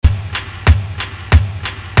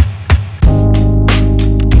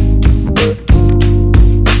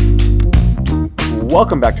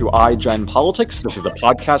Welcome back to iGen Politics. This is a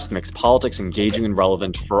podcast that makes politics engaging and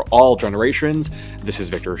relevant for all generations. This is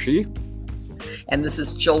Victor Shi. And this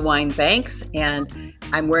is Jill Wine-Banks, and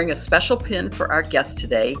I'm wearing a special pin for our guest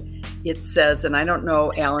today. It says, and I don't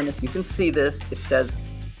know, Alan, if you can see this, it says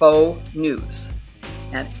faux news.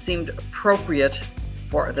 And it seemed appropriate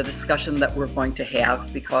for the discussion that we're going to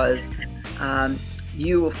have because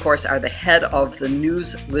you, of course, are the head of the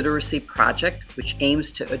News Literacy Project, which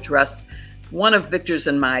aims to address one of Victor's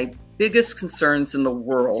and my biggest concerns in the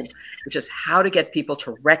world, which is how to get people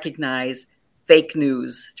to recognize fake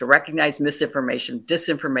news, to recognize misinformation,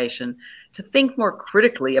 disinformation, to think more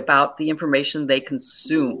critically about the information they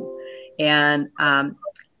consume. And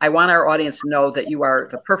I want our audience to know that you are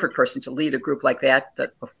the perfect person to lead a group like that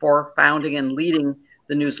before founding and leading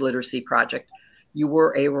the News Literacy Project, you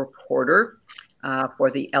were a reporter for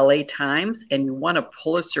the LA Times, and you won a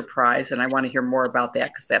Pulitzer Prize, and I want to hear more about that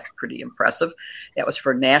because that's pretty impressive. That was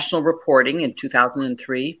for national reporting in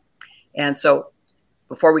 2003. And so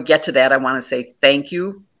before we get to that, I want to say thank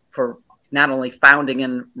you for not only founding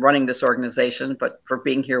and running this organization, but for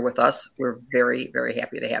being here with us. We're very, very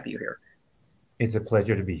happy to have you here. It's a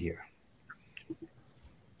pleasure to be here.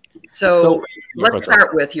 So let's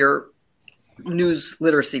start with your News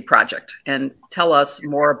Literacy Project and tell us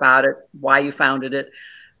more about it, why you founded it,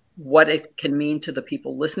 what it can mean to the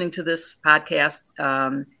people listening to this podcast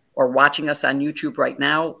or watching us on YouTube right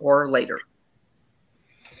now or later.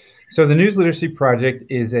 So the News Literacy Project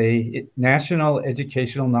is a national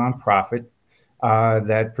educational nonprofit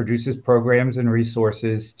that produces programs and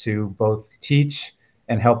resources to both teach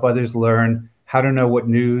and help others learn how to know what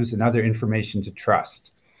news and other information to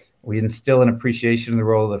trust. We instill an appreciation of the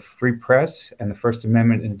role of the free press and the First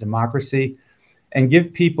Amendment in a democracy, and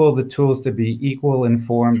give people the tools to be equal,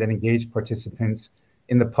 informed, and engaged participants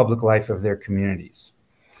in the public life of their communities.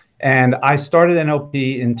 And I started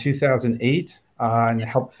NLP in 2008 and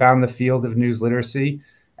helped found the field of news literacy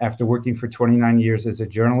after working for 29 years as a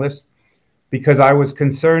journalist, because I was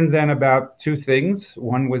concerned then about two things.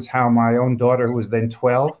 One was how my own daughter, who was then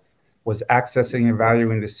 12, was accessing and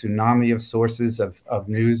valuing the tsunami of sources of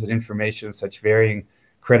news and information of such varying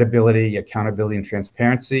credibility, accountability, and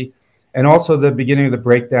transparency, and also the beginning of the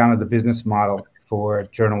breakdown of the business model for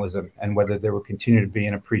journalism and whether there will continue to be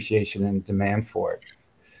an appreciation and demand for it.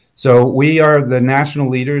 So we are the national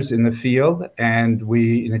leaders in the field, and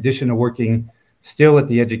we, in addition to working still at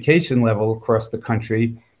the education level across the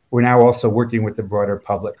country, we're now also working with the broader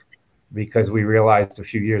public, because we realized a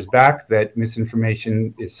few years back that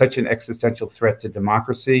misinformation is such an existential threat to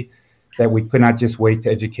democracy that we could not just wait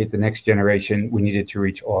to educate the next generation. We needed to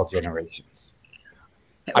reach all generations.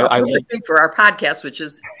 I think for our podcast, which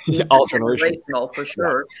is all generational for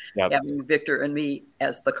sure, having Victor and me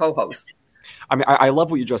as the co-hosts. I mean, I love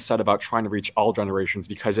what you just said about trying to reach all generations,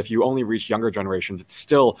 because if you only reach younger generations, it's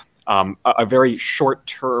still a very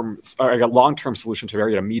short-term, a long-term solution to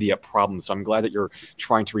very immediate problems. So I'm glad that you're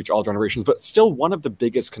trying to reach all generations. But still, one of the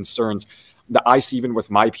biggest concerns that I see even with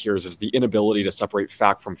my peers is the inability to separate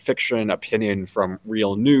fact from fiction, opinion from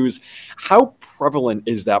real news. How prevalent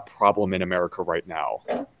is that problem in America right now?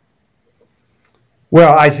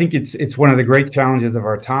 Well, I think it's one of the great challenges of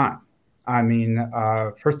our time. I mean,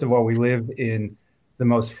 first of all, we live in the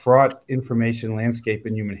most fraught information landscape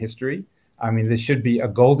in human history. I mean, this should be a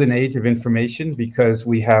golden age of information because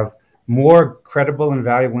we have more credible and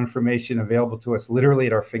valuable information available to us literally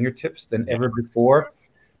at our fingertips than ever before.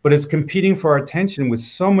 But it's competing for our attention with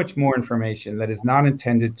so much more information that is not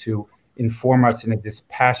intended to inform us in a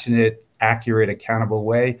dispassionate, accurate, accountable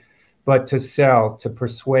way, but to sell, to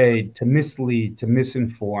persuade, to mislead, to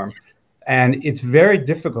misinform. And it's very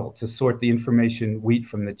difficult to sort the information wheat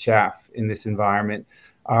from the chaff in this environment.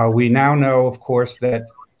 We now know, of course, that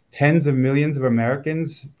tens of millions of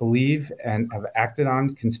Americans believe and have acted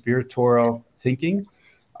on conspiratorial thinking.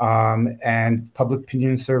 And public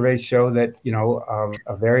opinion surveys show that,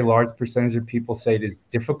 a very large percentage of people say it is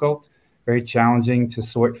difficult, very challenging to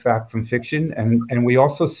sort fact from fiction. And we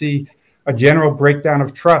also see a general breakdown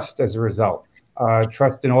of trust as a result.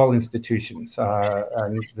 Trust in all institutions,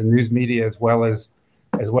 and the news media, as well as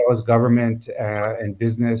government and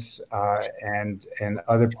business and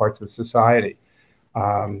other parts of society.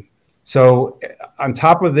 So, on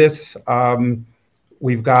top of this,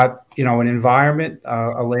 we've got an environment,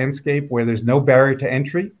 a landscape where there's no barrier to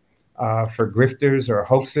entry for grifters or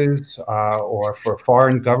hoaxes or for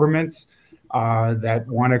foreign governments that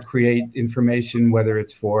want to create information, whether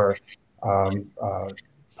it's for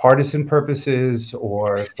partisan purposes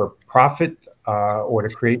or for profit or to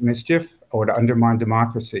create mischief or to undermine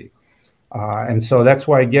democracy. And so that's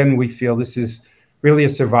why, again, we feel this is really a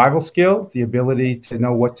survival skill, the ability to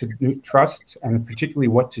know what to trust and particularly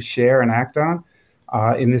what to share and act on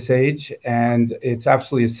in this age. And it's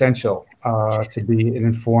absolutely essential to be an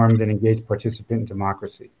informed and engaged participant in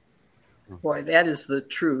democracy. Boy, that is the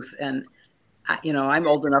truth. And, I'm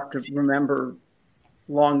old enough to remember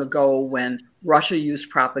long ago when Russia used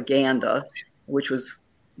propaganda, which was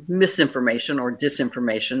misinformation or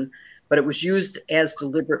disinformation, but it was used as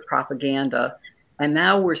deliberate propaganda. And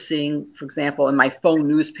now we're seeing, for example, and my phone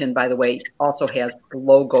news pin, by the way, also has the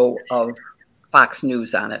logo of Fox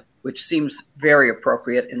News on it, which seems very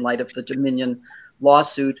appropriate in light of the Dominion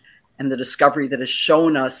lawsuit and the discovery that has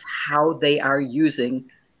shown us how they are using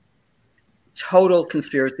total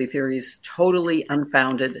conspiracy theories, totally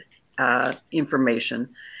unfounded information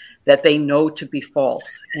that they know to be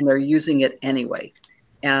false, and they're using it anyway.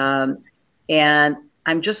 And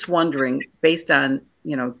I'm just wondering, based on,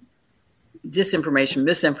 disinformation,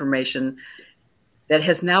 misinformation that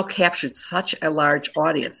has now captured such a large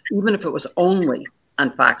audience, even if it was only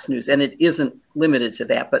on Fox News, and it isn't limited to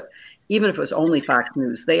that, but even if it was only Fox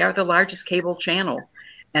News, they are the largest cable channel.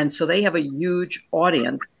 And so they have a huge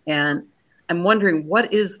audience. And I'm wondering,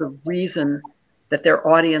 what is the reason that their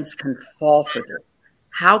audience can fall for this?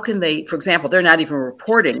 How can they, for example, they're not even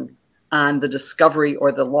reporting on the discovery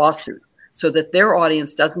or the lawsuit, so that their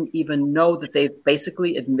audience doesn't even know that they've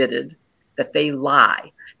basically admitted that they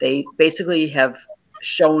lie. They basically have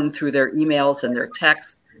shown through their emails and their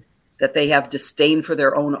texts that they have disdain for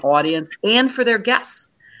their own audience and for their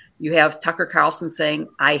guests. You have Tucker Carlson saying,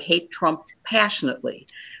 "I hate Trump passionately,"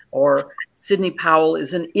 or Sidney Powell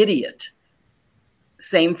is an idiot.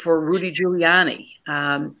 Same for Rudy Giuliani.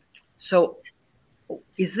 So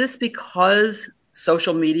is this because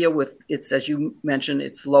social media with its, as you mentioned,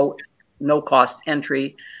 its no cost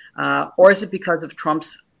entry, or is it because of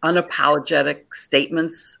Trump's unapologetic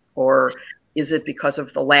statements, or is it because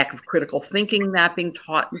of the lack of critical thinking not being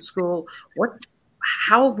taught in school?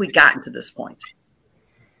 How have we gotten to this point?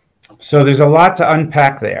 So there's a lot to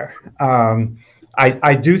unpack there.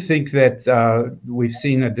 I do think that we've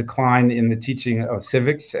seen a decline in the teaching of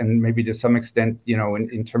civics, and maybe to some extent,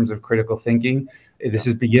 in terms of critical thinking. This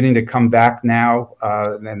is beginning to come back now,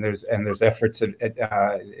 and there's efforts in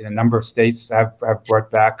a number of states have brought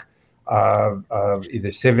back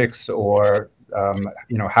either civics or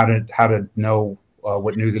how to know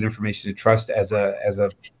what news and information to trust as a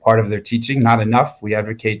part of their teaching. Not enough. We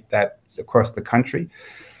advocate that across the country.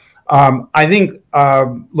 I think,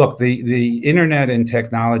 look, the internet and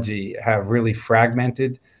technology have really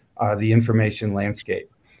fragmented the information landscape.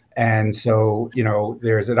 And so,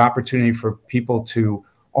 there's an opportunity for people to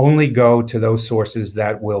only go to those sources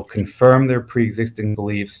that will confirm their pre-existing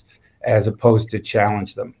beliefs as opposed to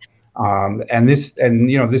challenge them. This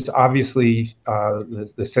obviously,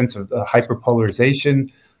 the sense of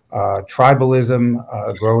hyperpolarization, tribalism,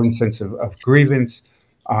 a growing sense of grievance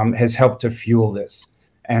has helped to fuel this.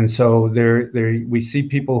 And so we see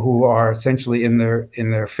people who are essentially in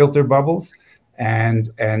their filter bubbles and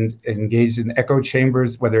engaged in echo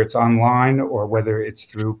chambers, whether it's online or whether it's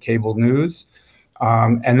through cable news,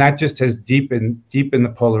 and that just has deepened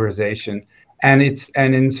the polarization. And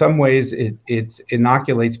in some ways it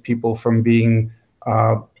inoculates people from being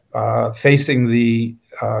facing the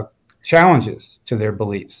challenges to their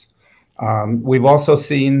beliefs. We've also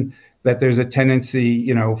seen that there's a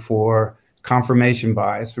tendency, for confirmation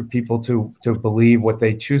bias, for people to believe what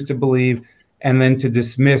they choose to believe, and then to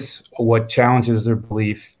dismiss what challenges their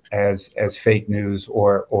belief as fake news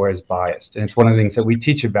or as biased. And it's one of the things that we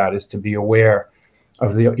teach about, is to be aware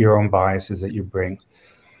of your own biases that you bring.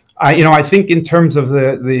 I think in terms of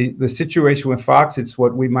the situation with Fox, it's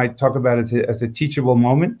what we might talk about as a teachable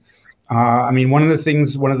moment. One of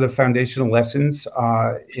the foundational lessons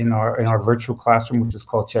in our virtual classroom, which is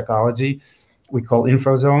called Checkology, we call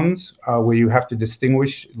info zones, where you have to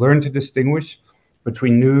learn to distinguish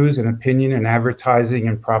between news and opinion and advertising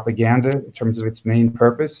and propaganda in terms of its main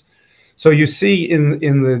purpose. So you see in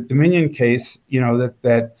the Dominion case,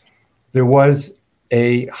 that there was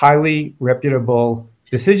a highly reputable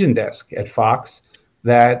decision desk at Fox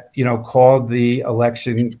that called the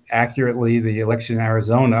election accurately, the election in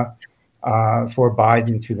Arizona for Biden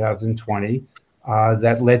in 2020,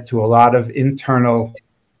 that led to a lot of internal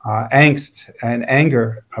angst and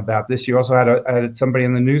anger about this. You also had somebody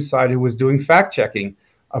on the news side who was doing fact checking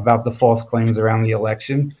about the false claims around the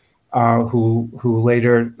election, who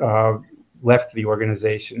later left the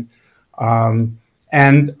organization.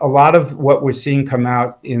 And a lot of what we're seeing come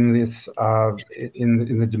out in this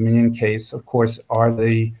in the Dominion case, of course, are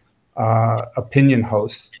the opinion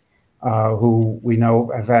hosts who we know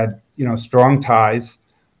have had strong ties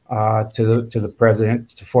to the president,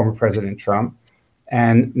 to former President Trump.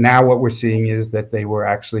 And now what we're seeing is that they were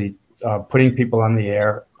actually putting people on the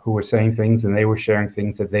air who were saying things, and they were sharing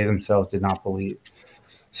things that they themselves did not believe.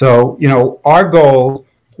 So, our goal,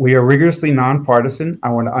 we are rigorously nonpartisan, I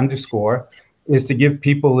want to underscore, is to give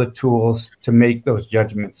people the tools to make those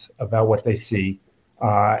judgments about what they see.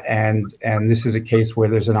 And this is a case where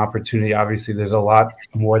there's an opportunity. Obviously, there's a lot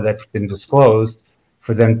more that's been disclosed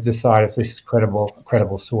for them to decide if this is a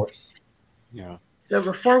credible source. Yeah. So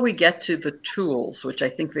before we get to the tools, which I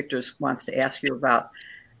think Victor wants to ask you about,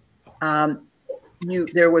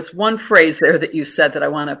 there was one phrase there that you said that I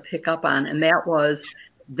want to pick up on, and that was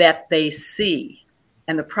that they see.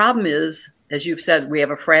 And the problem is, as you've said, we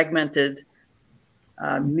have a fragmented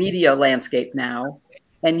media landscape now,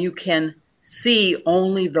 and you can see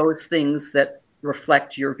only those things that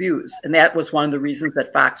reflect your views. And that was one of the reasons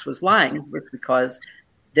that Fox was lying, because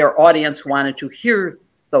their audience wanted to hear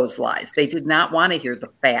those lies. They did not want to hear the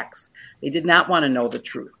facts. They did not want to know the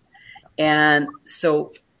truth. And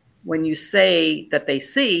so when you say that they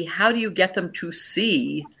see, how do you get them to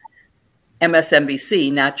see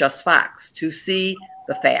MSNBC, not just Fox, to see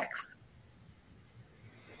the facts?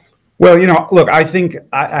 Well, look, I think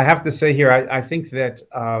I have to say here, I think that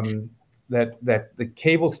that the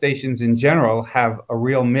cable stations in general have a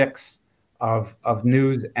real mix of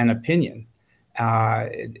news and opinion.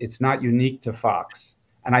 It's not unique to Fox,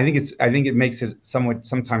 and I think it makes it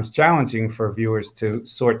sometimes challenging for viewers to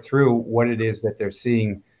sort through what it is that they're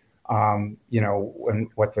seeing, and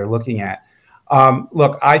what they're looking at.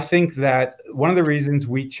 Look, I think that one of the reasons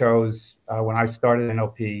we chose when I started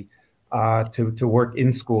NOP to work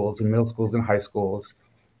in schools, in middle schools and high schools,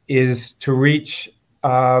 is to reach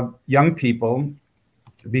young people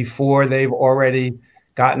before they've already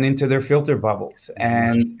gotten into their filter bubbles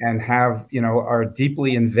and have are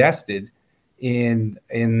deeply invested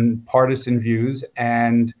in partisan views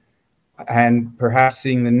and perhaps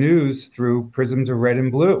seeing the news through prisms of red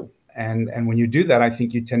and blue. And when you do that, I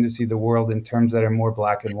think you tend to see the world in terms that are more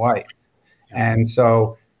black and white. And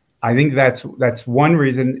so I think that's one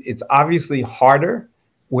reason. It's obviously harder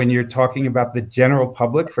when you're talking about the general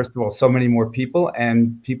public. First of all, so many more people,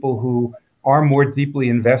 and people who are more deeply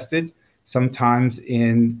invested sometimes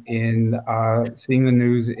in seeing the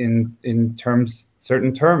news in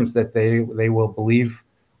certain terms that they will believe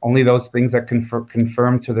only those things that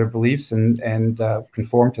confirm to their beliefs and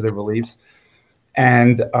conform to their beliefs,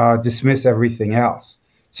 and dismiss everything else.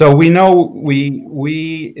 So we know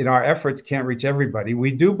we in our efforts can't reach everybody.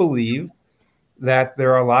 We do believe that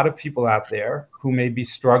there are a lot of people out there who may be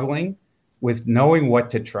struggling with knowing what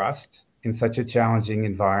to trust in such a challenging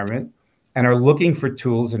environment, and are looking for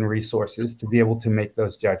tools and resources to be able to make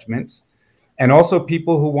those judgments. And also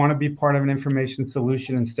people who want to be part of an information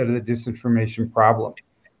solution instead of the disinformation problem,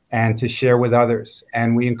 and to share with others.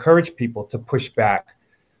 And we encourage people to push back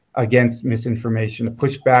against misinformation, to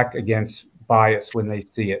push back against bias when they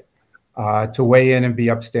see it, to weigh in and be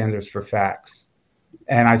upstanders for facts.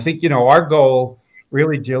 And I think, our goal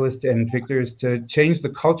really, Jill, and Victor, is to change the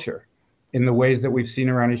culture in the ways that we've seen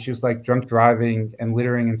around issues like drunk driving and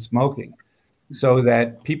littering and smoking, so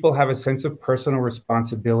that people have a sense of personal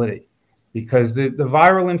responsibility, because the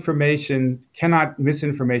viral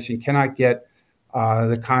misinformation cannot get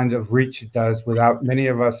the kind of reach it does without many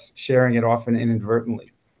of us sharing it, often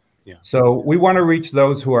inadvertently. Yeah. So we want to reach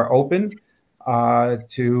those who are open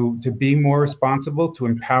to being more responsible, to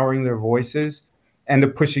empowering their voices, and to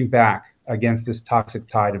pushing back against this toxic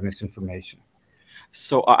tide of misinformation.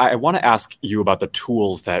 So I want to ask you about the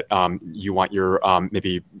tools that you want your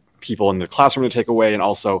maybe people in the classroom to take away, and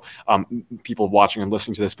also people watching and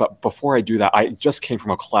listening to this. But before I do that, I just came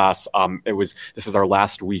from a class. This is our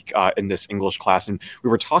last week in this English class, and we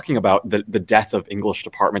were talking about the death of English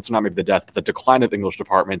departments. Not maybe the death, but the decline of English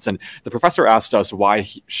departments. And the professor asked us why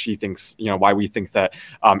why we think that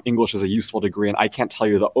English is a useful degree. And I can't tell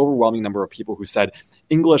you the overwhelming number of people who said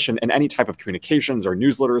English and any type of communications or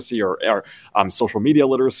news literacy or social media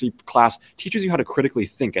literacy class teaches you how to critically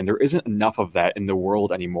think, and there isn't enough of that in the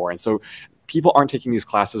world anymore. And so people aren't taking these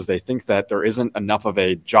classes. They think that there isn't enough of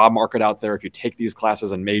a job market out there if you take these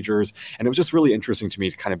classes and majors. And it was just really interesting to me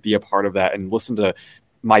to kind of be a part of that and listen to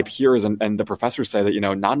my peers and the professors say that,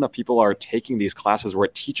 not enough people are taking these classes where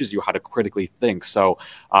it teaches you how to critically think. So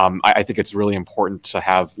I think it's really important to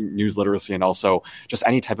have news literacy, and also just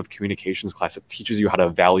any type of communications class that teaches you how to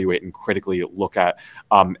evaluate and critically look at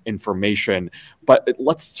information. But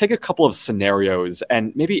let's take a couple of scenarios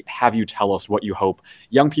and maybe have you tell us what you hope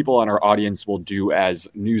young people in our audience will do as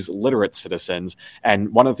news literate citizens.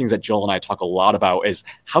 And one of the things that Jill and I talk a lot about is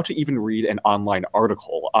how to even read an online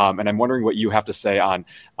article. And I'm wondering what you have to say on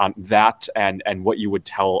that and what you would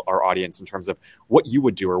tell our audience in terms of what you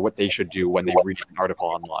would do or what they should do when they read an article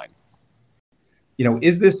online.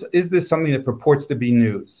 Is this something that purports to be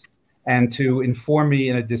news and to inform me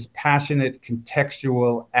in a dispassionate,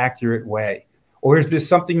 contextual, accurate way? Or is this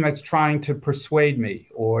something that's trying to persuade me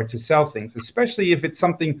or to sell things, especially if it's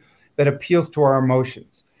something that appeals to our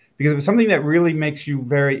emotions? Because if it's something that really makes you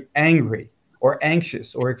very angry or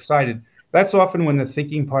anxious or excited, that's often when the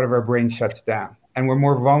thinking part of our brain shuts down and we're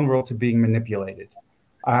more vulnerable to being manipulated.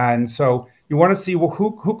 And so you want to see, well,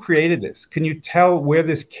 who created this? Can you tell where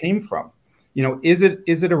this came from? Is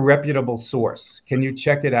it a reputable source? Can you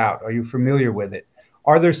check it out? Are you familiar with it?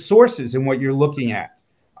 Are there sources in what you're looking at?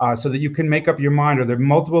 So that you can make up your mind? Are there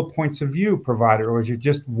multiple points of view provided, or is it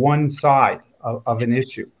just one side of an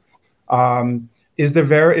issue? Is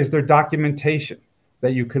there documentation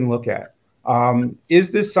that you can look at? Is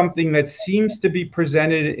this something that seems to be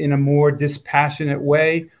presented in a more dispassionate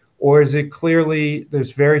way, or is it clearly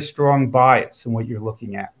there's very strong bias in what you're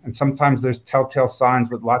looking at? And sometimes there's telltale signs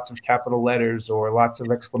with lots of capital letters or lots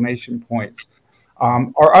of exclamation points.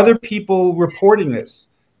 Are other people reporting this?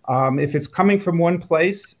 If it's coming from one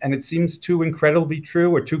place and it seems too incredibly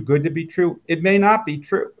true or too good to be true, it may not be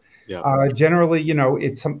true. Yeah. Generally,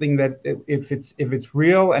 it's something that if it's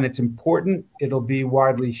real and it's important, it'll be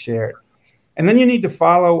widely shared. And then you need to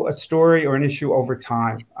follow a story or an issue over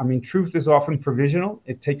time. I mean, truth is often provisional.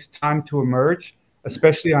 It takes time to emerge,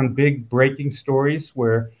 especially on big breaking stories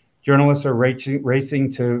where journalists are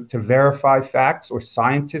racing to verify facts, or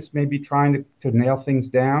scientists may be trying to nail things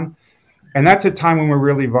down. And that's a time when we're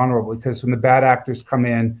really vulnerable, because when the bad actors come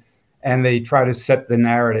in and they try to set the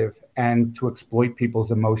narrative and to exploit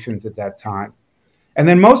people's emotions at that time. And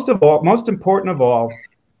then most important of all,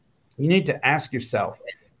 you need to ask yourself,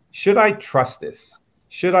 should I trust this?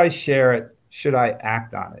 Should I share it? Should I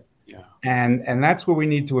act on it? Yeah. And that's where we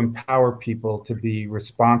need to empower people to be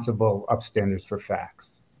responsible upstanders for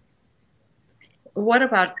facts. What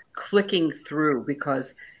about clicking through?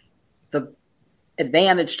 Because the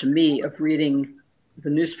advantage to me of reading the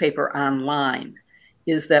newspaper online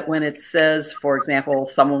is that when it says, for example,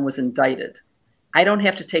 someone was indicted, I don't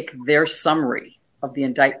have to take their summary of the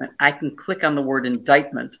indictment. I can click on the word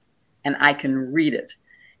indictment and I can read it.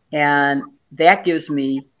 And that gives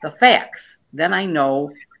me the facts. Then I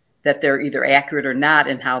know that they're either accurate or not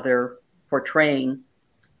in how they're portraying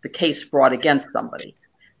the case brought against somebody.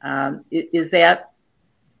 Is that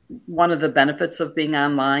one of the benefits of being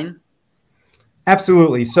online?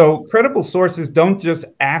 Absolutely. So credible sources don't just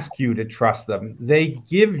ask you to trust them. They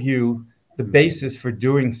give you the basis for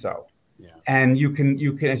doing so. Yeah. And you can,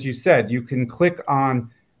 as you said, you can click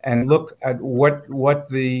on and look at what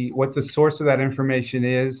the source of that information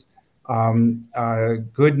is.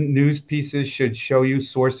 Good news pieces should show you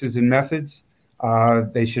sources and methods.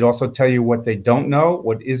 They should also tell you what they don't know,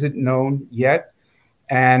 what isn't known yet.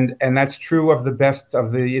 And that's true of the best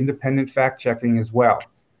of the independent fact checking as well.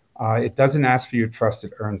 It doesn't ask for your trust,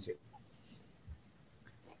 it earns it.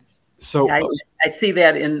 So I see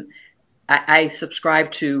that I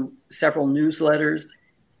subscribe to several newsletters,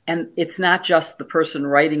 and it's not just the person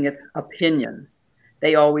writing its opinion.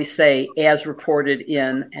 They always say, as reported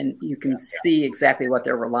in, and you can see exactly what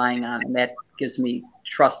they're relying on, and that gives me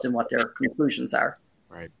trust in what their conclusions are.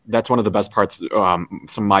 Right. That's one of the best parts. Some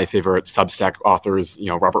of my favorite Substack authors,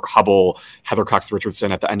 Robert Hubble, Heather Cox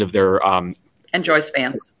Richardson, at the end of their and Joyce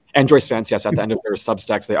Vance. And Joyce Vance, yes, at the end of their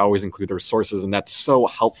Substacks, they always include their sources. And that's so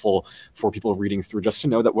helpful for people reading through, just to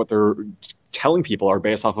know that what they're telling people are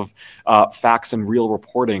based off of facts and real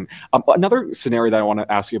reporting. Another scenario that I want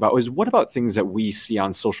to ask you about is, what about things that we see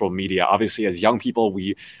on social media? Obviously, as young people,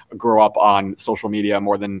 we grow up on social media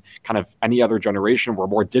more than kind of any other generation. We're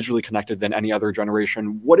more digitally connected than any other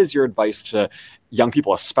generation. What is your advice to young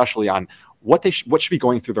people, especially on what should be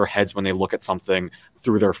going through their heads when they look at something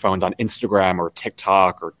through their phones on Instagram or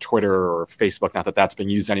TikTok or Twitter or Facebook? Not that that's being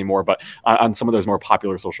used anymore, but on some of those more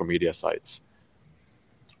popular social media sites.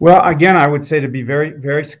 Well, again, I would say to be very,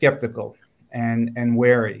 very skeptical and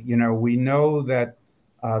wary. We know that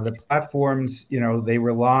the platforms, they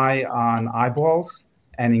rely on eyeballs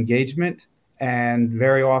and engagement, and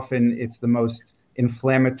very often it's the most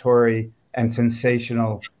inflammatory and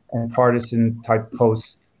sensational and partisan type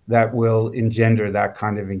posts that will engender that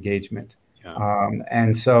kind of engagement. Yeah.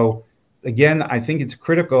 And so, again, I think it's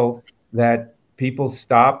critical that people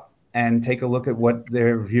stop and take a look at what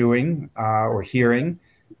they're viewing or hearing,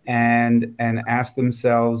 and ask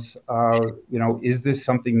themselves, is this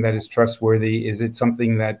something that is trustworthy? Is it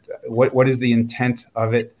something that what is the intent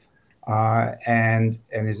of it, and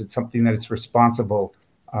is it something that it's responsible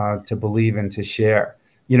to believe and to share?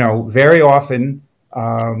 Very often,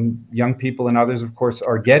 young people and others, of course,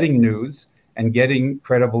 are getting news and getting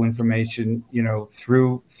credible information,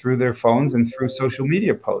 through their phones and through social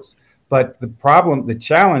media posts. But the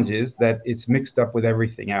challenge is that it's mixed up with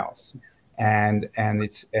everything else. And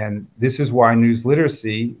this is why news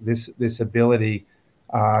literacy, this ability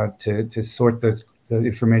to sort the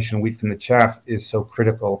information wheat from the chaff, is so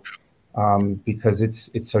critical, because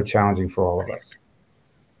it's so challenging for all of us.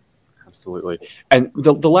 Absolutely. And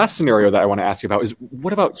the last scenario that I want to ask you about is,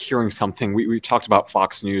 what about hearing something? We talked about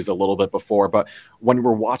Fox News a little bit before, but when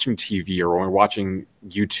we're watching TV or when we're watching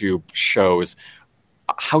YouTube shows,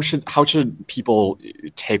 how should people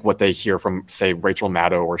take what they hear from, say, Rachel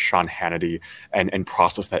Maddow or Sean Hannity and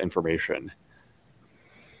process that information?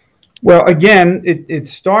 Well, again, it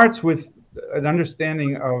starts with an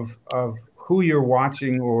understanding of who you're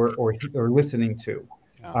watching or listening to.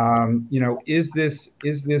 Is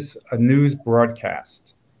this a news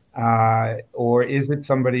broadcast, or is it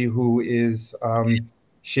somebody who is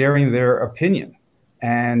sharing their opinion,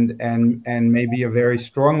 and maybe a very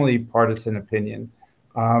strongly partisan opinion?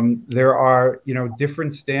 There are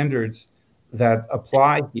different standards that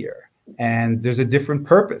apply here, and there's a different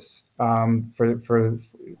purpose for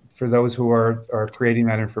those who are creating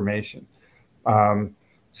that information.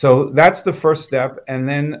 So that's the first step. And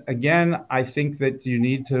then again, I think that you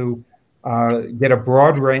need to get a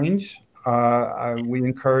broad range. We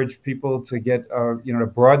encourage people to get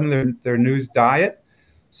to broaden their news diet,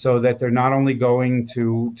 so that they're not only going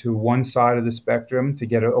to one side of the spectrum, to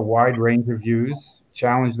get a wide range of views,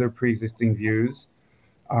 challenge their pre-existing views,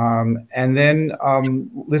 and then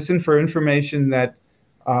listen for information that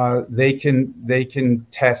they can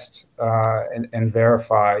test and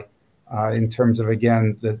verify, in terms of,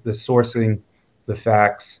 again, the sourcing, the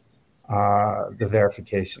facts, the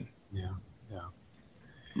verification. Yeah.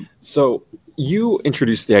 So you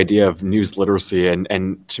introduced the idea of news literacy,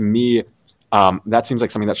 and to me, that seems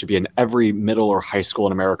like something that should be in every middle or high school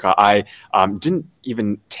in America. I didn't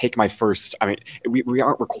even take my first, we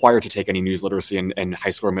aren't required to take any news literacy in high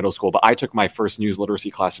school or middle school, but I took my first news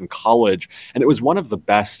literacy class in college, and it was one of the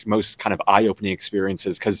best, most kind of eye-opening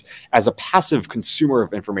experiences, because as a passive consumer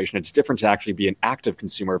of information, it's different to actually be an active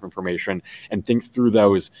consumer of information and think through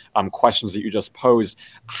those questions that you just posed.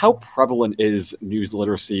 How prevalent is news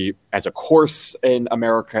literacy as a course in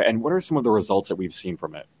America, and what are some of the results that we've seen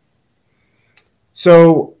from it?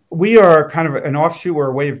 So we are kind of an offshoot or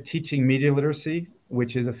a way of teaching media literacy,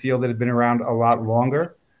 which is a field that has been around a lot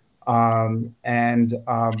longer. Our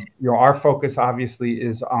focus obviously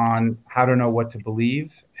is on how to know what to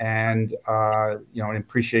believe, and an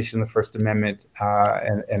appreciation of the First Amendment,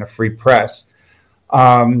 and a free press.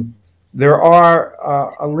 There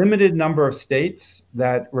are a limited number of states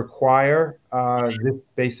that require this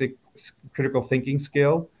basic critical thinking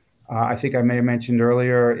skill. I think I may have mentioned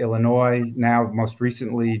earlier, Illinois, now most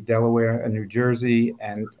recently Delaware and New Jersey,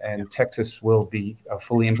 and Texas will be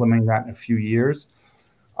fully implementing that in a few years.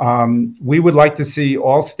 We would like to see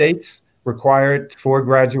all states require it for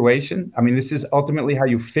graduation. This is ultimately how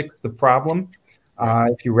you fix the problem.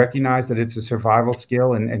 If you recognize that it's a survival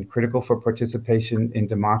skill and critical for participation in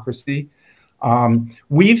democracy.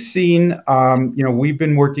 We've seen, we've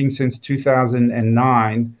been working since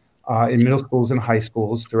 2009 in middle schools and high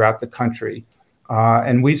schools throughout the country.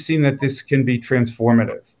 And we've seen that this can be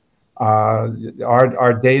transformative.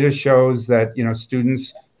 Our data shows that,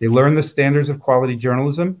 students, they learn the standards of quality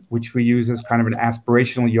journalism, which we use as kind of an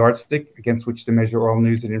aspirational yardstick against which to measure all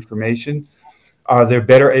news and information. They're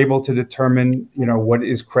better able to determine, what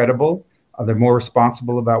is credible. They're more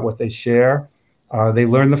responsible about what they share. They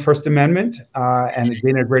learn the First Amendment and they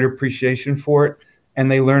gain a greater appreciation for it. And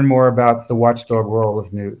they learn more about the watchdog role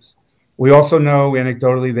of news. We also know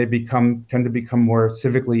anecdotally they tend to become more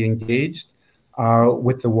civically engaged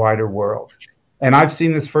with the wider world. And I've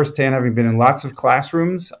seen this firsthand, having been in lots of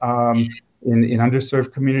classrooms in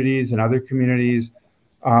underserved communities and other communities,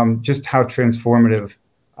 just how transformative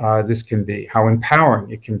this can be, how empowering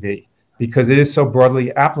it can be, because it is so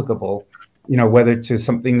broadly applicable, whether to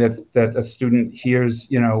something that a student hears,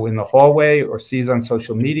 in the hallway or sees on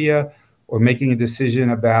social media, or making a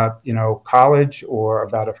decision about, college, or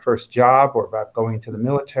about a first job, or about going to the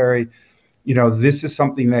military. This is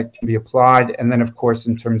something that can be applied. And then, of course,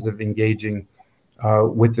 in terms of engaging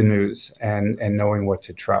with the news and knowing what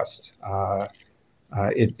to trust,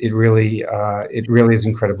 it really is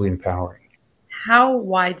incredibly empowering. how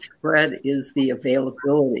widespread is the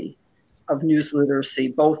availability of news literacy,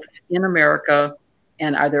 both in America,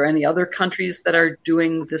 and are there any other countries that are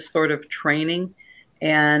doing this sort of training?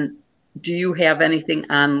 And do you have anything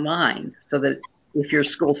online so that if your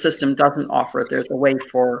school system doesn't offer it, there's a way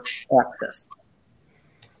for access?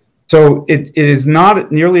 So it is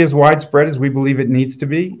not nearly as widespread as we believe it needs to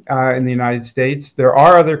be in the United States. There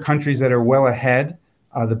are other countries that are well ahead.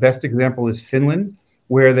 The best example is Finland,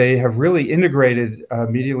 where they have really integrated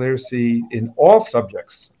media literacy in all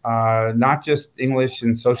subjects, not just English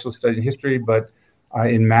and social studies and history, but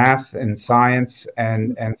in math and science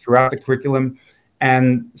and throughout the curriculum.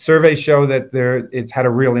 And surveys show that it's had a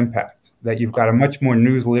real impact, that you've got a much more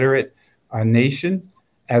news literate nation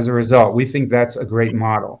as a result. We think that's a great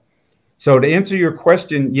model. So to answer your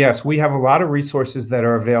question, yes, we have a lot of resources that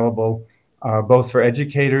are available both for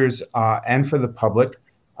educators and for the public.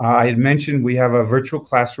 I had mentioned we have a virtual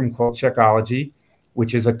classroom called Checkology,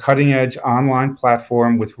 which is a cutting-edge online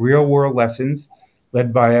platform with real-world lessons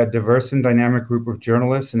led by a diverse and dynamic group of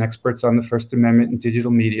journalists and experts on the First Amendment and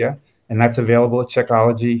digital media, and that's available at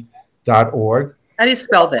checkology.org. How do you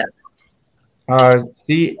spell that? Checkology,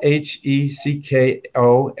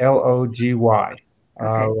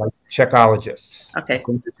 like Checkologists. Okay.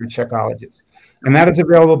 Checkologists. And that is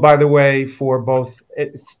available, by the way, for both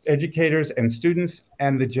educators and students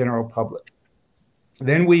and the general public.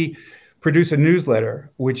 Then we produce a newsletter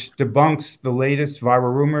which debunks the latest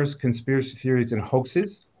viral rumors, conspiracy theories, and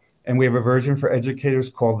hoaxes. And we have a version for educators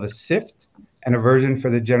called The Sift and a version for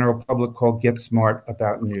the general public called Get Smart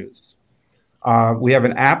About News. We have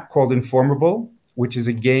an app called Informable, which is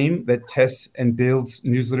a game that tests and builds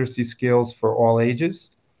news literacy skills for all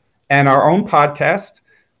ages. And our own podcast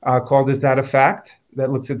called Is That a Fact?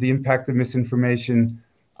 That looks at the impact of misinformation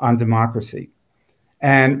on democracy.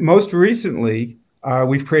 And most recently,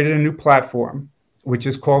 we've created a new platform, which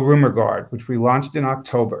is called Rumor Guard, which we launched in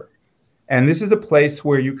October. And this is a place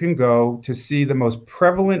where you can go to see the most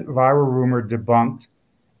prevalent viral rumor debunked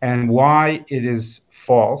and why it is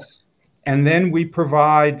false. And then we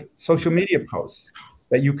provide social media posts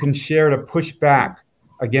that you can share to push back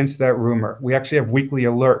against that rumor. We actually have weekly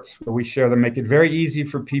alerts where we share them, make it very easy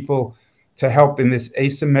for people to help in this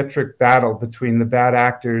asymmetric battle between the bad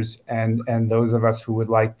actors and those of us who would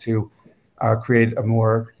like to create a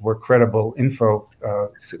more credible info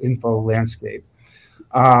landscape.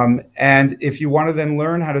 And if you want to then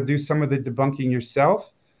learn how to do some of the debunking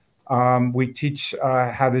yourself, we teach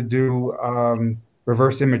how to do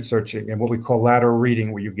reverse image searching and what we call lateral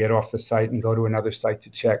reading, where you get off the site and go to another site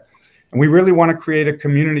to check. And we really want to create a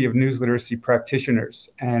community of news literacy practitioners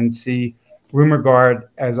and see Rumor Guard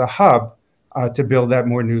as a hub to build that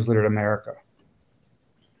more news literate America.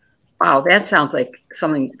 Wow, that sounds like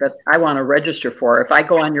something that I want to register for. If I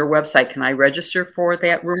go on your website, can I register for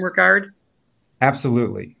that Rumor Guard?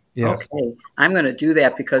 Absolutely, yes. Okay, I'm going to do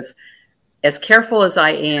that because as careful as I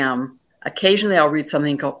am, occasionally I'll read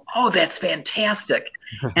something and go, oh, that's fantastic.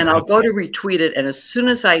 And I'll go to retweet it. And as soon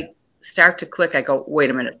as I start to click, I go, wait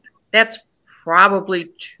a minute, that's probably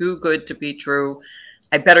too good to be true.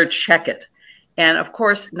 I better check it. And of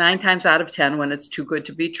course, 9 times out of 10, when it's too good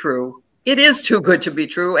to be true, it is too good to be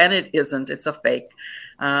true, and it isn't. It's a fake.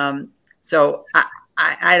 So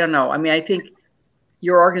I don't know. I mean, I think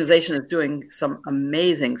your organization is doing some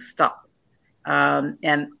amazing stuff.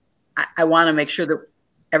 And I want to make sure that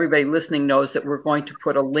everybody listening knows that we're going to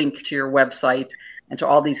put a link to your website and to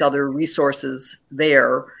all these other resources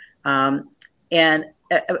there. And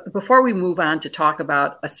before we move on to talk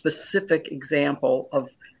about a specific example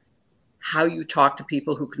of how you talk to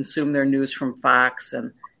people who consume their news from Fox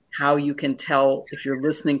and how you can tell if you're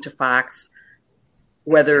listening to Fox,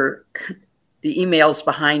 whether the emails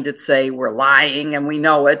behind it say we're lying and we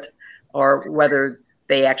know it, or whether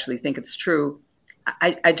they actually think it's true.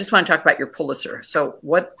 I just want to talk about your Pulitzer. So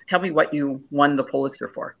tell me what you won the Pulitzer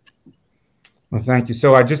for. Well, thank you.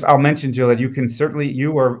 So I'll mention, Jill, that you can certainly,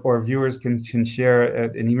 you or viewers can share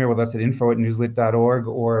an email with us at info@newslit.org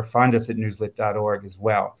or find us at newslit.org as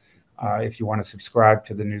well. If you want to subscribe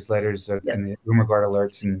to the newsletters and the Rumor Guard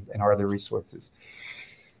alerts and our other resources.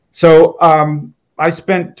 So I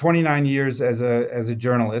spent 29 years as a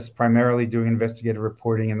journalist, primarily doing investigative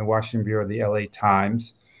reporting in the Washington Bureau of the LA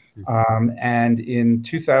Times. And in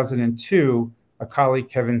 2002, a colleague,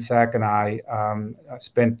 Kevin Sack, and I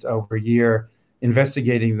spent over a year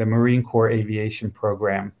investigating the Marine Corps aviation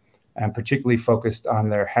program, and particularly focused on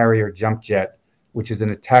their Harrier jump jet, which is an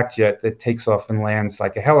attack jet that takes off and lands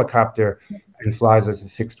like a helicopter and flies as a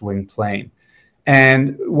fixed-wing plane.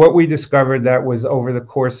 And what we discovered that was over the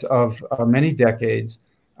course of many decades,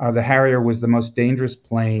 the Harrier was the most dangerous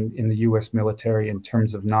plane in the U.S. military in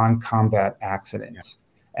terms of non-combat accidents.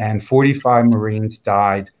 And 45 Marines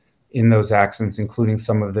died in those accidents, including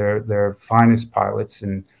some of their finest pilots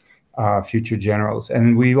and future generals.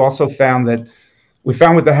 And we also found with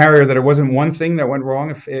the Harrier that it wasn't one thing that went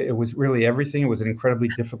wrong. It was really everything. It was an incredibly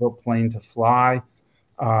difficult plane to fly.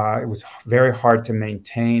 It was very hard to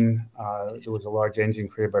maintain. There was a large engine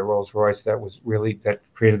created by Rolls-Royce that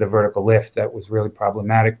created the vertical lift that was really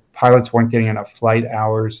problematic. Pilots weren't getting enough flight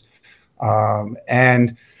hours.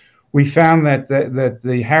 And we found that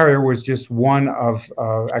the Harrier was just one of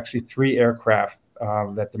actually 3 aircraft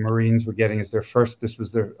that the Marines were getting as this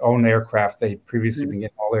was their own aircraft. They'd previously been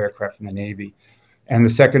getting all aircraft from the Navy. And the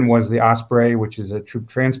second was the Osprey, which is a troop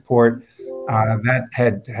transport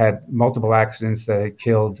that had multiple accidents that had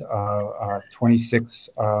killed 26,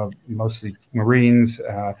 mostly Marines,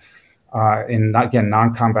 in, again,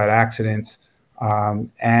 non-combat accidents. And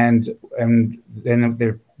then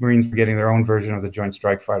the Marines were getting their own version of the Joint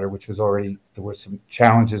Strike Fighter, which was there were some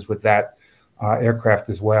challenges with that aircraft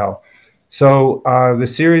as well. So the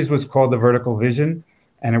series was called the Vertical Vision,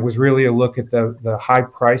 and it was really a look at the high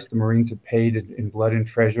price the Marines had paid in blood and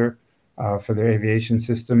treasure for their aviation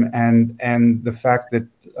system, and the fact that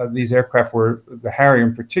these aircraft the Harrier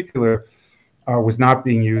in particular, was not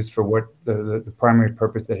being used for what the primary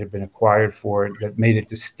purpose that had been acquired for, that made it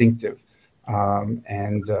distinctive.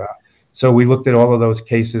 So we looked at all of those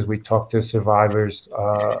cases. We talked to survivors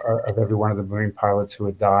of every one of the Marine pilots who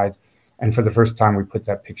had died, and for the first time, we put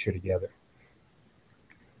that picture together.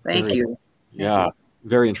 Thank you. Yeah,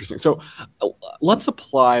 very interesting. So let's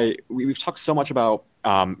apply. We've talked so much about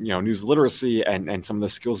news literacy and some of the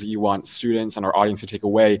skills that you want students and our audience to take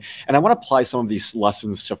away. And I want to apply some of these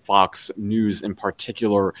lessons to Fox News in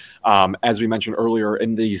particular. As we mentioned earlier,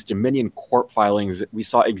 in these Dominion court filings, we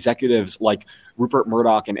saw executives like Rupert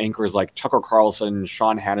Murdoch and anchors like Tucker Carlson,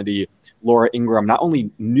 Sean Hannity, Laura Ingraham not only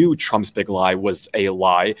knew Trump's big lie was a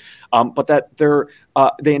lie, but that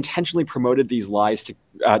they intentionally promoted these lies to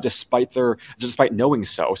despite knowing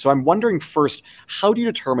so. So I'm wondering first, how do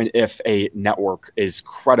you determine if a network is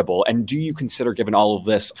credible? And do you consider, given all of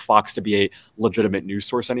this, Fox to be a legitimate news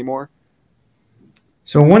source anymore?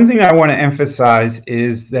 So one thing I want to emphasize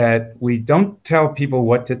is that we don't tell people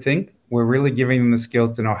what to think. We're really giving them the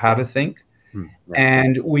skills to know how to think. Right.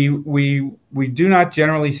 And we do not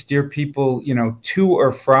generally steer people, to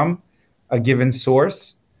or from a given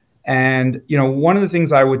source. And, one of the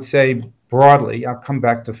things I would say broadly, I'll come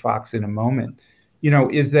back to Fox in a moment,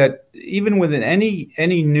 is that even within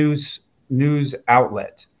any news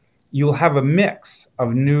outlet, you'll have a mix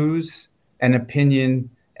of news and opinion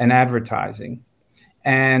and advertising.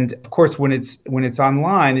 And of course, when it's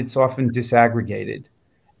online, it's often disaggregated.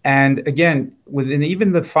 And again, within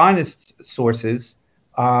even the finest sources,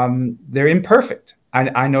 they're imperfect.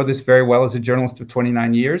 I know this very well as a journalist of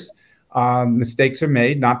 29 years. Mistakes are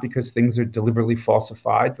made, not because things are deliberately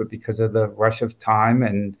falsified, but because of the rush of time,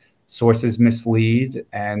 and sources mislead,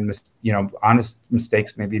 and honest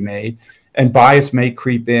mistakes may be made, and bias may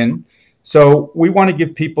creep in. So we want to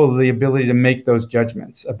give people the ability to make those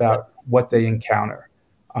judgments about what they encounter.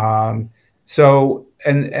 So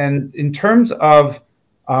in terms of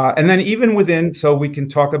and then even within, so we can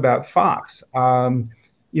talk about Fox.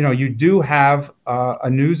 You do have a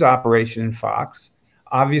news operation in Fox.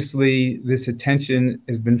 Obviously, this attention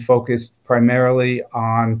has been focused primarily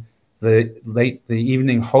on the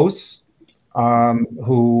evening hosts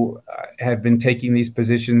who have been taking these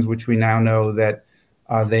positions, which we now know that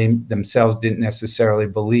they themselves didn't necessarily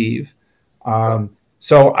believe.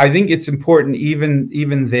 So I think it's important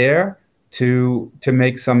even there to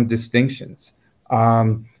make some distinctions.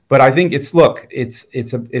 But I think it's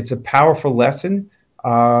a powerful lesson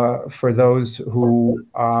for those who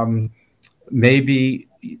may be,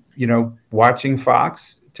 watching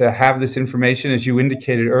Fox, to have this information. As you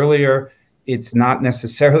indicated earlier, it's not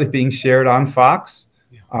necessarily being shared on Fox.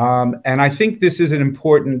 And I think this is an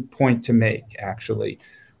important point to make, actually,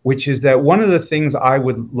 which is that one of the things I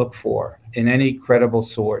would look for in any credible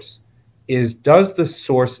source is, does the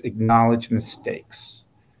source acknowledge mistakes?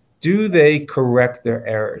 Do they correct their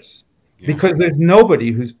errors? Because there's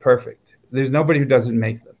nobody who's perfect. There's nobody who doesn't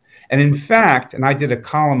make them. And in fact, and I did a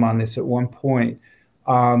column on this at one point,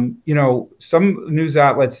 some news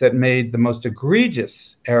outlets that made the most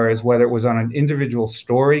egregious errors, whether it was on an individual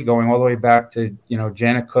story, going all the way back to,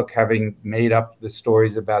 Janet Cook having made up the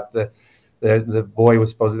stories about the boy who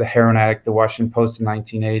was supposedly the heroin addict, the Washington Post in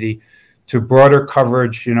 1980, to broader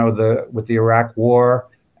coverage, with the Iraq War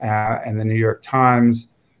and the New York Times.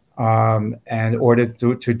 and or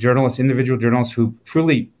to journalists, individual journalists who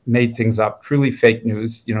truly made things up, truly fake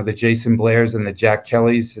news. You know, the Jason Blairs and the Jack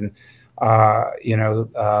Kellys and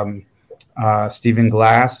Stephen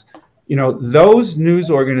Glass. You know, those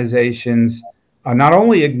news organizations not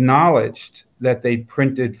only acknowledged that they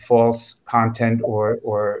printed false content or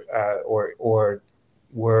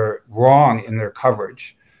were wrong in their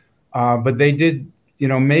coverage, but they did, you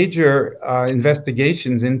know, major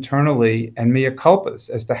investigations internally and mea culpas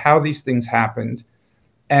as to how these things happened,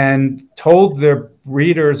 and told their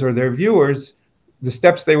readers or their viewers the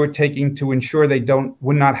steps they were taking to ensure they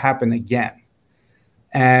would not happen again.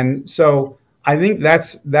 And so I think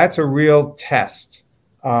that's a real test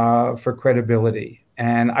for credibility.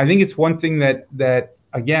 And I think it's one thing that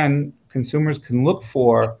again, consumers can look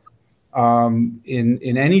for in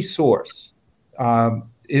any source.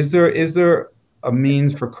 Is there a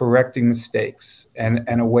means for correcting mistakes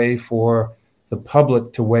and a way for the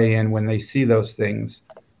public to weigh in when they see those things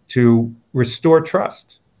to restore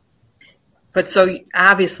trust? But so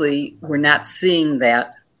obviously we're not seeing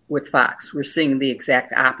that with Fox. We're seeing the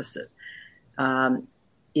exact opposite.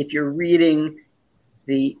 If you're reading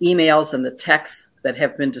the emails and the texts that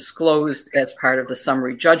have been disclosed as part of the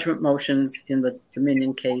summary judgment motions in the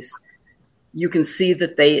Dominion case, you can see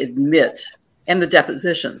that they admit, and the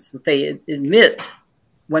depositions, that they admit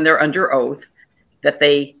when they're under oath that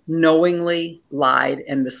they knowingly lied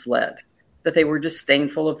and misled, that they were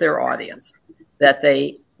disdainful of their audience, that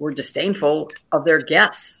they were disdainful of their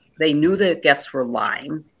guests. They knew that guests were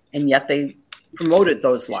lying, and yet they promoted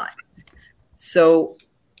those lies. So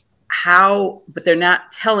but they're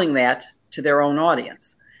not telling that to their own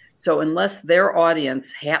audience. So unless their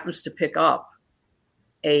audience happens to pick up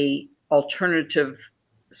a alternative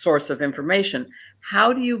source of information,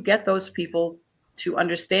 how do you get those people to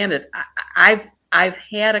understand it? I've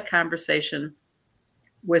had a conversation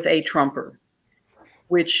with a Trumper,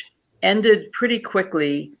 which ended pretty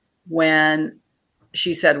quickly when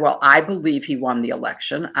she said, well, I believe he won the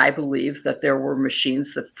election. I believe that there were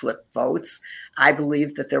machines that flipped votes. I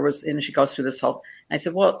believe that there was, and she goes through this whole, I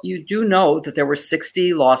said, well, you do know that there were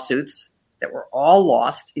 60 lawsuits that were all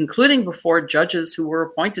lost, including before judges who were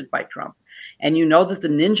appointed by Trump. And you know that the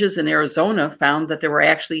ninjas in Arizona found that there were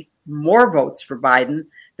actually more votes for Biden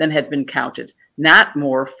than had been counted, not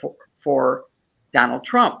more for Donald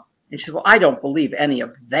Trump. And she said, well, I don't believe any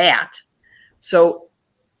of that. So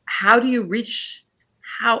how do you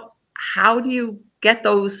get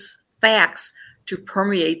those facts to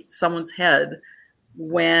permeate someone's head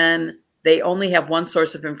when they only have one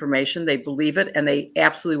source of information, they believe it, and they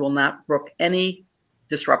absolutely will not brook any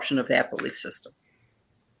disruption of that belief system?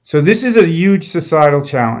 So this is a huge societal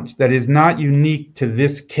challenge that is not unique to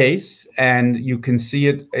this case, and you can see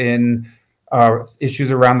it in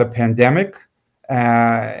issues around the pandemic,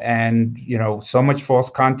 and so much false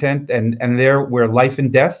content, and there where life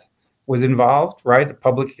and death was involved, right?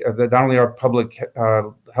 Not only our public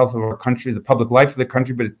health of our country, the public life of the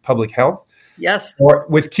country, but public health. Yes. Or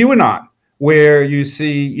with QAnon, where you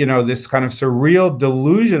see, this kind of surreal,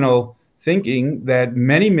 delusional thinking that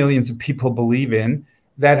many millions of people believe in,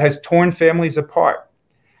 that has torn families apart.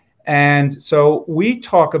 And so we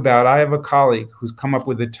talk about, I have a colleague who's come up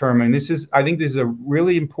with a term, and I think this is a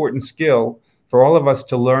really important skill for all of us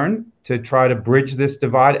to learn to try to bridge this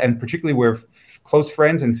divide, and particularly where close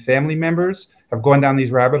friends and family members have gone down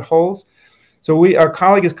these rabbit holes. So our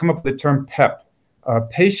colleague has come up with the term PEP,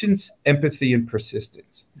 patience, empathy, and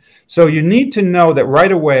persistence. So you need to know that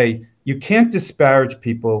right away, you can't disparage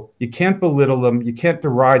people, you can't belittle them, you can't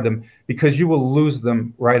deride them, because you will lose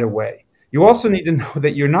them right away. You also need to know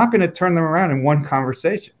that you're not going to turn them around in one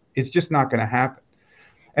conversation. It's just not going to happen.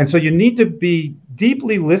 And so you need to be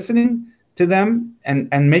deeply listening to them and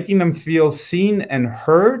making them feel seen and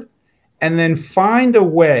heard, and then find a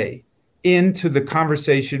way into the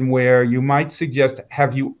conversation where you might suggest,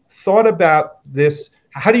 have you thought about this?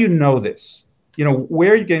 How do you know this?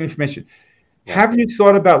 Where are you getting information? Yeah. Have you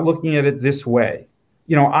thought about looking at it this way?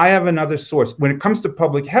 I have another source. When it comes to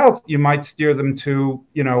public health, you might steer them to,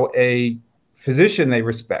 a physician they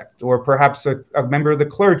respect, or perhaps a member of the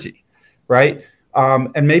clergy, right?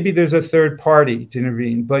 And maybe there's a third party to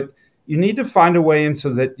intervene, but you need to find a way in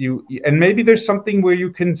so that and maybe there's something where you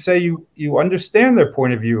can say you understand their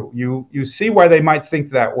point of view. You see why they might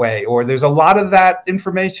think that way, or there's a lot of that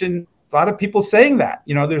information, a lot of people saying that,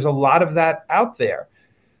 there's a lot of that out there.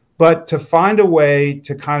 But to find a way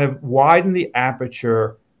to kind of widen the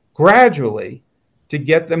aperture gradually to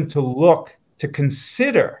get them to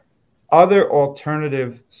consider other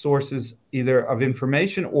alternative sources, either of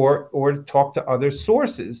information or talk to other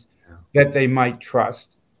sources that they might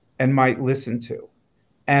trust and might listen to.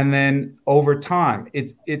 and then over time,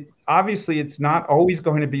 it obviously it's not always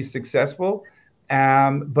going to be successful,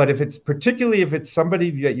 but particularly if it's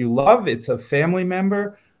somebody that you love, it's a family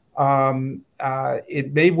member,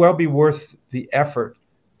 it may well be worth the effort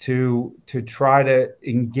to try to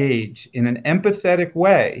engage in an empathetic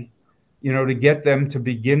way, to get them to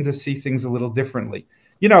begin to see things a little differently.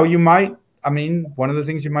 One of the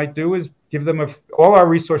things you might do is give them all our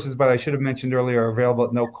resources, but I should have mentioned earlier, are available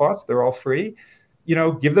at no cost. They're all free.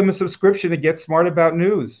 Give them a subscription to get smart about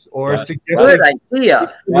news, or suggest good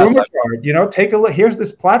idea. Rumor card. Take a look. Here's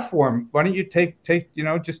this platform. Why don't you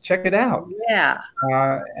just check it out? Yeah.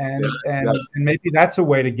 And maybe that's a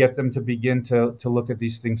way to get them to begin to look at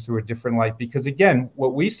these things through a different light. Because again,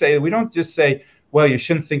 what we say, we don't just say, well, you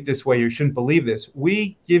shouldn't think this way, you shouldn't believe this.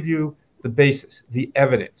 We give you the basis, the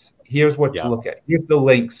evidence. Here's what to look at. Here's the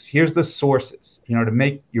links. Here's the sources. To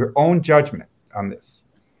make your own judgment on this.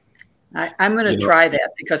 I'm going to try that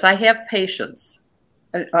because I have patience.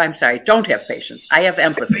 I'm sorry, don't have patience. I have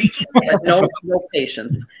empathy, but no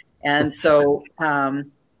patience. And so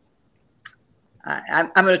I'm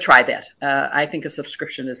going to try that. I think a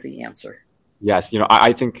subscription is the answer. Yes,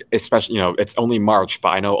 I think especially, it's only March, but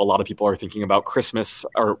I know a lot of people are thinking about Christmas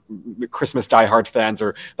or Christmas diehard fans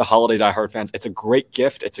or the holiday diehard fans. It's a great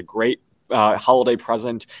gift. It's a great holiday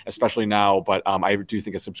present, especially now. But I do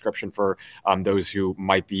think a subscription for those who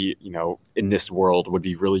might be, in this world would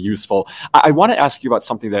be really useful. I want to ask you about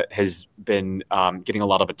something that has been getting a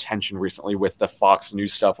lot of attention recently with the Fox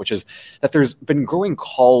News stuff, which is that there's been growing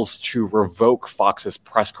calls to revoke Fox's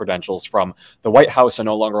press credentials from the White House and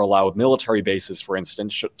no longer allow military bases, for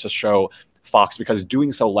instance, to show Fox, because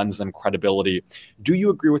doing so lends them credibility. Do you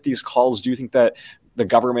agree with these calls? Do you think that the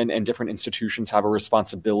government and different institutions have a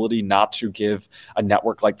responsibility not to give a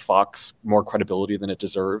network like Fox more credibility than it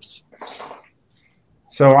deserves?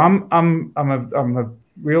 So I'm a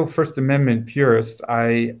real First Amendment purist.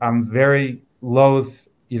 I'm very loath,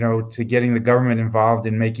 to getting the government involved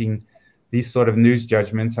in making these sort of news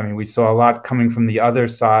judgments. I mean, we saw a lot coming from the other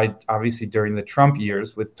side, obviously during the Trump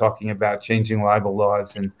years, with talking about changing libel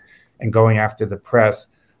laws and going after the press.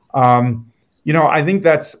 I think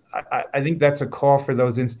that's a call for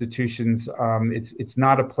those institutions. It's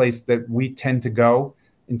not a place that we tend to go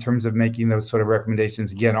in terms of making those sort of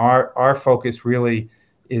recommendations. Again, our focus really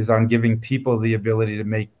is on giving people the ability to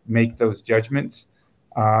make those judgments.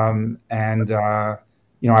 I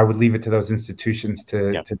would leave it to those institutions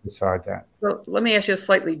to decide that. So let me ask you a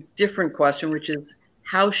slightly different question, which is,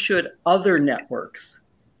 how should other networks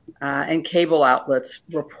and cable outlets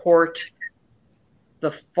report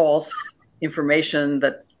the false information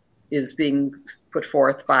that is being put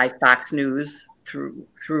forth by Fox News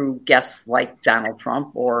through guests like Donald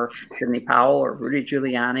Trump or Sidney Powell or Rudy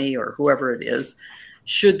Giuliani or whoever it is?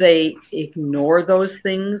 Should they ignore those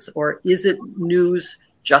things, or is it news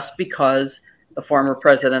just because the former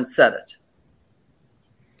president said it?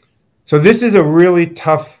 So this is a really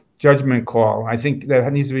tough judgment call. I think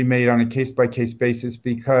that needs to be made on a case-by-case basis,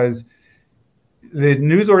 because the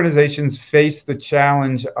news organizations face the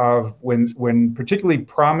challenge of when particularly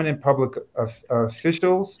prominent public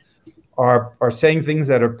officials are saying things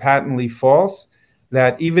that are patently false,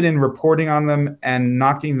 that even in reporting on them and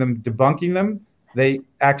debunking them, they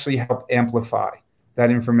actually help amplify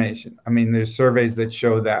that information. I mean, there's surveys that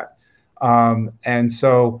show that.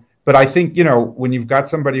 But I think, when you've got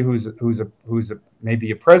somebody who's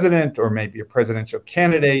maybe a president or maybe a presidential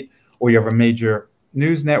candidate, or you have a major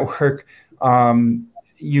news network,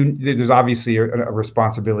 there's obviously a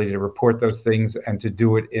responsibility to report those things and to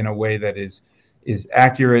do it in a way that is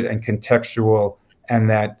accurate and contextual, and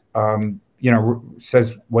that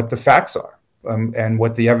says what the facts are and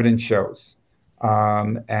what the evidence shows,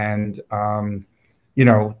 to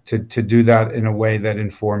do that in a way that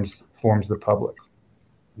informs the public.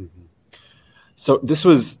 Mm-hmm. So this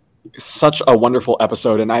was such a wonderful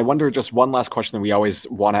episode. And I wonder, just one last question that we always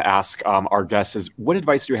want to ask our guests is, what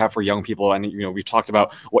advice do you have for young people? And, we've talked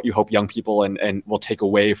about what you hope young people and will take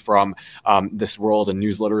away from this world and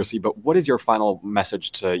news literacy. But what is your final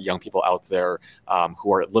message to young people out there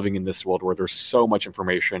who are living in this world where there's so much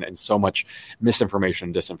information and so much misinformation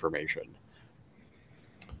and disinformation?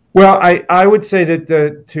 Well, I would say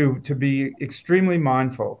that to be extremely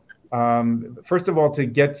mindful, first of all, to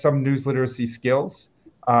get some news literacy skills.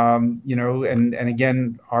 And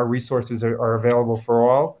again, our resources are available for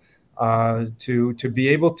all, to be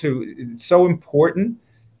able to. It's so important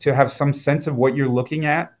to have some sense of what you're looking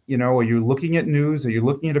at. Are you looking at news? Are you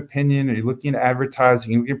looking at opinion? Are you looking at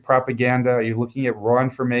advertising? Are you looking at propaganda? Are you looking at raw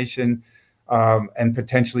information and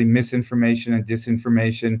potentially misinformation and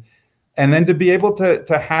disinformation? And then to be able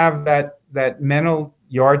to have that mental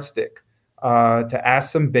yardstick to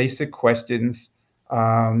ask some basic questions,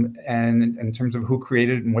 and in terms of who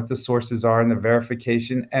created and what the sources are and the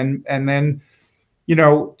verification, and then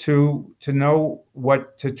to know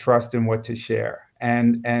what to trust and what to share,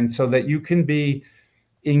 and so that you can be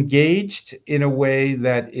engaged in a way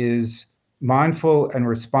that is mindful and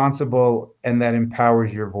responsible and that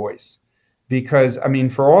empowers your voice. Because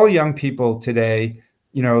for all young people today,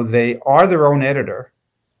 they are their own editor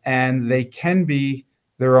and they can be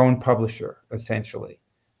their own publisher essentially.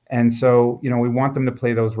 And so, we want them to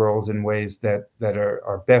play those roles in ways that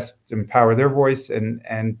are best to empower their voice and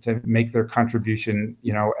to make their contribution,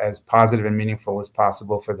 as positive and meaningful as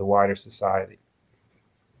possible for the wider society.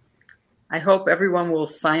 I hope everyone will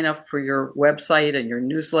sign up for your website and your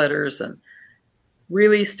newsletters and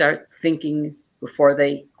really start thinking before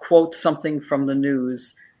they quote something from the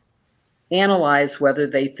news. Analyze whether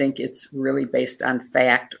they think it's really based on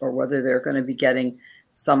fact or whether they're going to be getting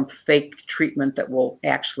some fake treatment that will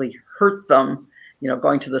actually hurt them,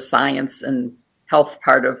 going to the science and health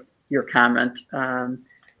part of your comment,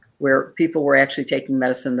 where people were actually taking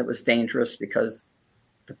medicine that was dangerous because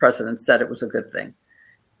the president said it was a good thing,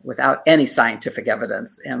 without any scientific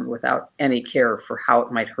evidence and without any care for how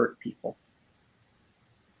it might hurt people.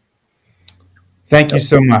 Thank you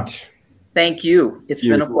so much. Thank you. It's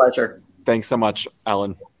been a pleasure. Thanks so much,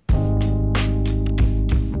 Alan.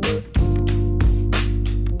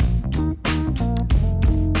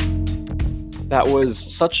 That was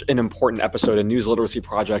such an important episode, a News Literacy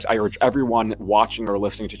Project. I urge everyone watching or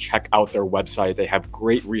listening to check out their website. They have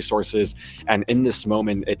great resources, and in this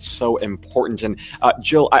moment, it's so important. And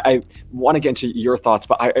Jill, I want to get into your thoughts,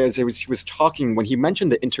 but as he was talking, when he mentioned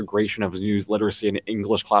the integration of news literacy in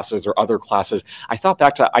English classes or other classes, I thought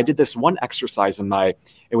back to, I did this one exercise in my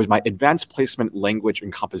advanced placement language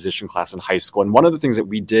and composition class in high school. And one of the things that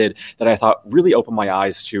we did that I thought really opened my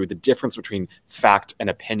eyes to the difference between fact and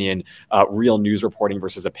opinion, real news reporting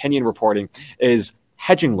versus opinion reporting, is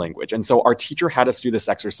hedging language. And so our teacher had us do this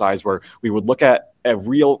exercise where we would look at a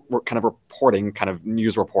real kind of reporting, kind of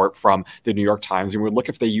news report from the New York Times, and we would look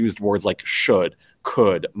if they used words like should,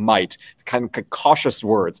 could, might, kind of cautious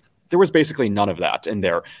words. There was basically none of that in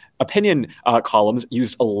there. Opinion columns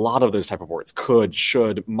used a lot of those type of words: could,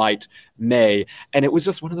 should, might, may. And it was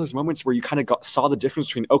just one of those moments where you kind of saw the difference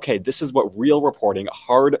between, okay, this is what real reporting,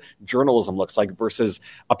 hard journalism looks like versus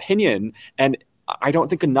opinion. And I don't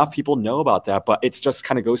think enough people know about that, but it just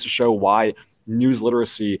kind of goes to show why news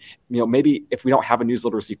literacy, maybe if we don't have a news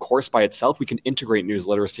literacy course by itself, we can integrate news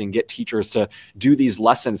literacy and get teachers to do these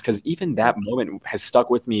lessons, because even that moment has stuck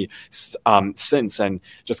with me since. And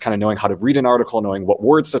just kind of knowing how to read an article, knowing what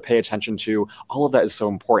words to pay attention to, all of that is so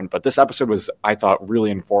important. But this episode was, I thought,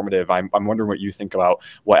 really informative. I'm wondering what you think about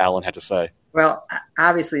what Alan had to say. Well,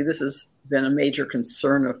 obviously, this has been a major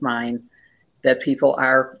concern of mine, that people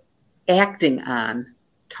are acting on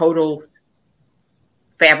total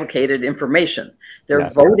fabricated information. They're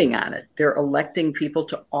voting on it. They're electing people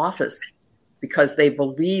to office because they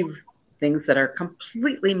believe things that are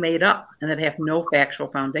completely made up and that have no factual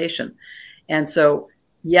foundation. And so,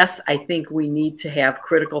 yes, I think we need to have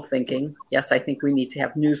critical thinking. Yes, I think we need to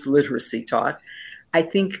have news literacy taught. I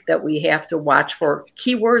think that we have to watch for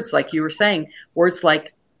key words, like you were saying, words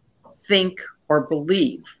like think or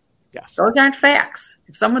believe. Yes. Those aren't facts.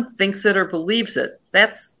 If someone thinks it or believes it,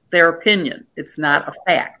 that's their opinion. It's not a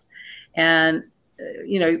fact. And,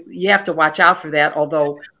 you have to watch out for that.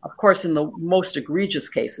 Although, of course, in the most egregious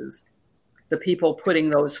cases, the people putting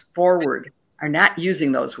those forward are not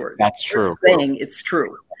using those words. That's true. They're saying it's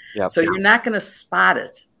true. Yep. So you're not going to spot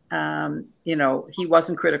it. He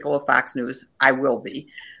wasn't critical of Fox News. I will be.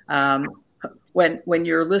 When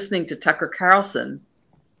you're listening to Tucker Carlson,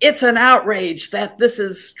 it's an outrage that this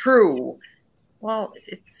is true. Well,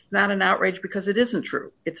 it's not an outrage because it isn't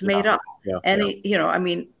true. It's made up. Yeah.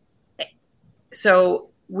 And, so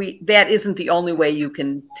that isn't the only way you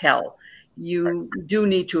can tell. You do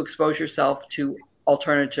need to expose yourself to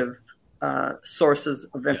alternative sources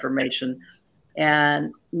of information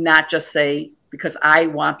and not just say, because I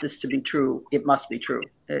want this to be true, it must be true.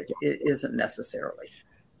 It isn't necessarily.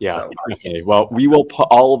 Yeah, definitely. Well, we will put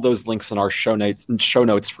all of those links in our show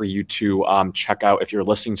notes for you to check out if you're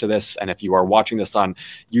listening to this, and if you are watching this on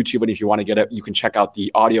YouTube, and if you want to get it, you can check out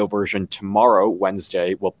the audio version tomorrow,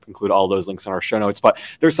 Wednesday. We'll include all those links in our show notes. But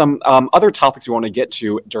there's some other topics we want to get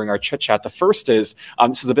to during our chit chat. The first is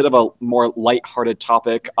this is a bit of a more lighthearted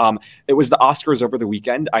topic. It was the Oscars over the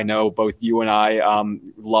weekend. I know both you and I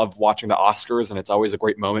love watching the Oscars, and it's always a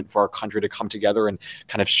great moment for our country to come together and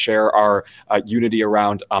kind of share our unity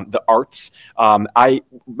around the arts. I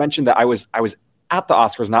mentioned that I was at the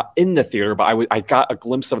Oscars, not in the theater, but I got a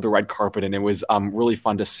glimpse of the red carpet, and it was really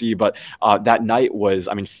fun to see. But that night was,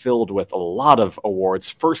 filled with a lot of awards,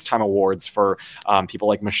 first-time awards for people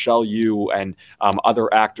like Michelle Yeoh and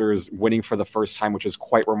other actors winning for the first time, which is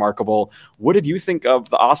quite remarkable. What did you think of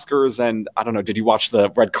the Oscars? And I don't know, did you watch the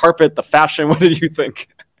red carpet, the fashion? What did you think?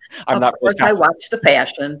 Of course, I watched the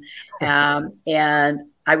fashion, and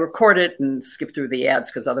I record it and skip through the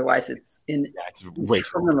ads because otherwise it's an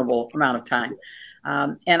interminable amount of time.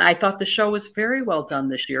 And I thought the show was very well done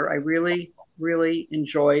this year. I really, really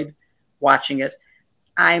enjoyed watching it.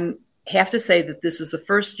 I have to say that this is the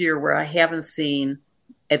first year where I haven't seen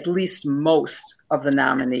at least most of the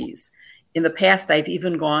nominees. In the past, I've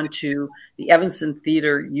even gone to the Evanston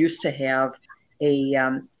Theater, used to have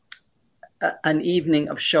an evening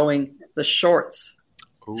of showing the shorts.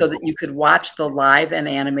 Ooh. So that you could watch the live and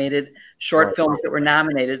animated short films that were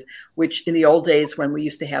nominated, which in the old days when we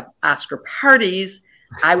used to have Oscar parties,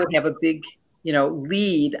 I would have a big,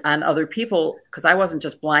 lead on other people because I wasn't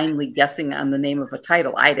just blindly guessing on the name of a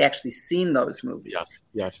title. I'd actually seen those movies.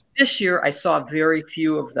 Yes. This year I saw very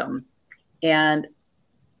few of them. And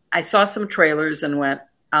I saw some trailers and went,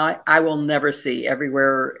 I will never see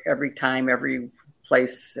Everywhere, Every Time, Every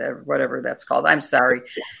Place, whatever that's called. I'm sorry.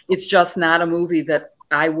 It's just not a movie that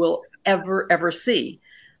I will ever see.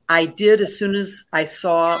 I did, as soon as I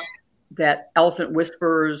saw that Elephant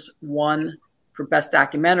Whisperers won for Best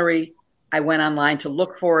Documentary, I went online to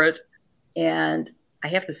look for it. And I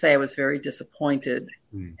have to say I was very disappointed.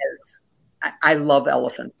 I love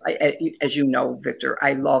elephants. As you know, Victor,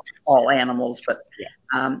 I love all animals, but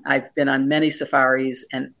I've been on many safaris,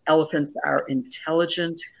 and elephants are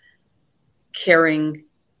intelligent, caring,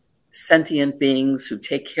 sentient beings who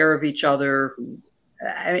take care of each other,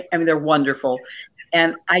 they're wonderful.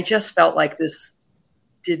 And I just felt like this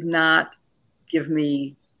did not give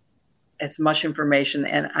me as much information.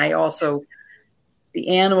 And the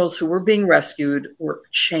animals who were being rescued were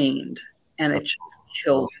chained, and it just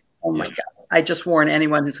killed. Oh my God. I just warn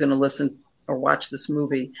anyone who's going to listen or watch this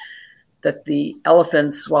movie that the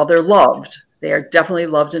elephants, while they're loved, they are definitely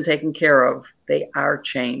loved and taken care of. They are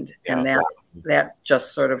chained. And that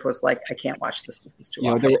just sort of was like, I can't watch this. This is too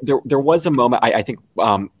often. There was a moment, I think,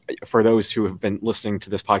 for those who have been listening to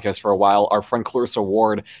this podcast for a while, our friend Clarissa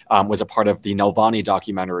Ward was a part of the Nalvani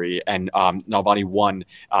documentary, and Nalvani won,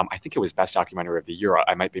 I think it was Best Documentary of the Year.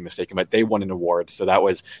 I might be mistaken, but they won an award. So that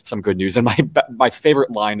was some good news. And my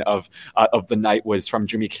favorite line of the night was from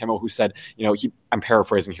Jimmy Kimmel, who said, I'm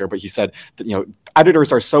paraphrasing here, but he said that,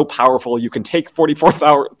 editors are so powerful, you can take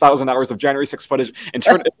 44,000 hours of January 6th footage and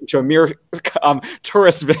turn it into a mere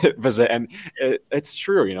tourist visit. And it's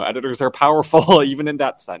true, editors are powerful even in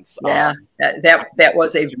that sense. Yeah, that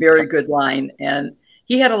was a very good line. And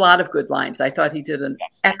he had a lot of good lines. I thought he did an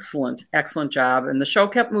excellent job. And the show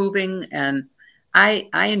kept moving, and I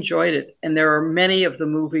enjoyed it. And there are many of the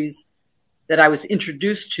movies that I was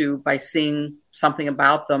introduced to by seeing something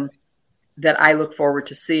about them that I look forward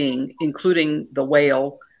to seeing, including The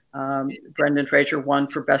Whale. Brendan Fraser won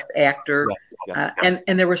for Best Actor. Yes.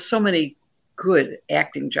 And there were so many good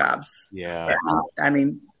acting jobs. Yeah.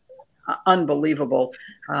 Unbelievable.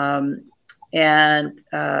 I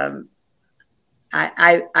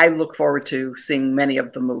look forward to seeing many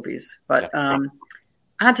of the movies. But on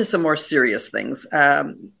to some more serious things.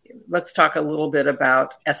 Let's talk a little bit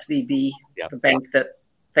about SVB, the bank that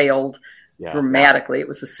failed dramatically. It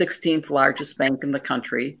was the 16th largest bank in the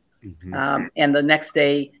country. Mm-hmm. And the next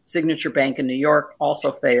day, Signature Bank in New York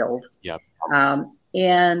also failed.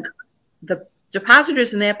 And the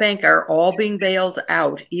depositors in that bank are all being bailed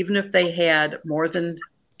out, even if they had more than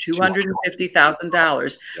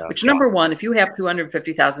 $250,000, which, number one, if you have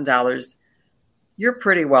 $250,000, you're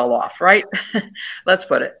pretty well off, right? Let's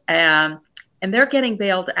put it. And they're getting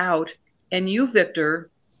bailed out. And you, Victor,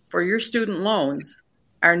 for your student loans,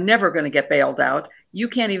 are never going to get bailed out. You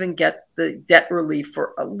can't even get the debt relief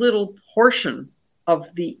for a little portion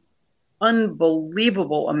of the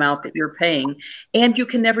unbelievable amount that you're paying. And you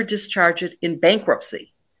can never discharge it in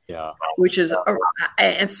bankruptcy. Which is,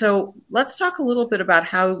 and so let's talk a little bit about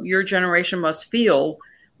how your generation must feel,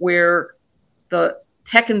 where the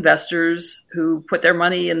tech investors who put their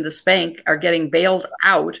money in this bank are getting bailed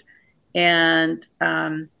out, and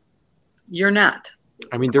you're not.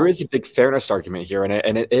 There is a big fairness argument here,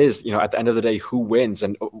 and it is, at the end of the day, who wins?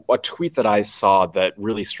 And a tweet that I saw that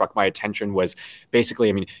really struck my attention was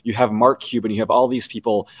basically, you have Mark Cuban, you have all these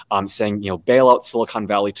people saying, bail out Silicon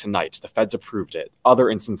Valley tonight. The feds approved it. Other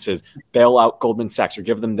instances, bail out Goldman Sachs or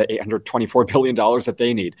give them the $824 billion that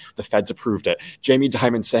they need. The feds approved it. Jamie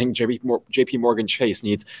Dimon saying JP Morgan Chase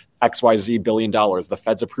needs XYZ billion dollars. The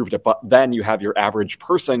Fed's approved it. But then you have your average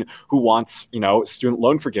person who wants, student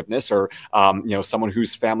loan forgiveness, or, someone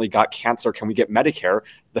whose family got cancer. Can we get Medicare?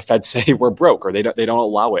 The Fed say we're broke, or they don't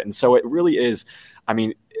allow it. And so it really is,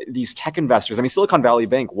 these tech investors, Silicon Valley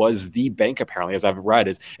Bank was the bank, apparently, as I've read,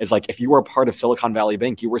 is like, if you were a part of Silicon Valley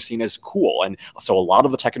Bank, you were seen as cool. And so a lot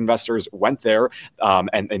of the tech investors went there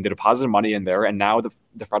and they deposited money in there. And now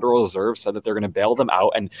the Federal Reserve said that they're going to bail them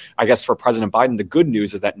out. And I guess for President Biden, the good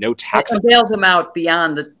news is that no tax. Bail them out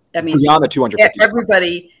beyond the 250.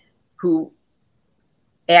 Everybody who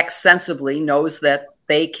acts sensibly knows that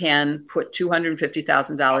they can put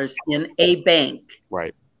 $250,000 in a bank.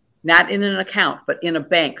 Right. Not in an account, but in a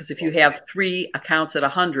bank. Because if you have 3 accounts at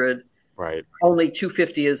 100, right, only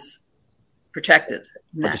 250 is protected.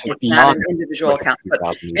 It's not an individual account.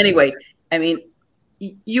 But anyway,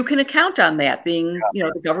 you can account on that being,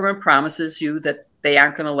 the government promises you that they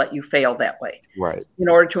aren't going to let you fail that way. Right. In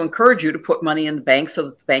order to encourage you to put money in the bank so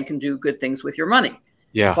that the bank can do good things with your money.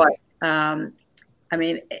 Yeah. But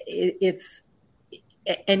it's,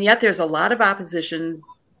 and yet there's a lot of opposition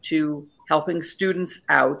to helping students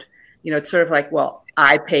out. It's sort of like, well,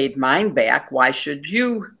 I paid mine back. Why should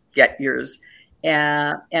you get yours?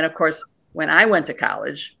 And of course, when I went to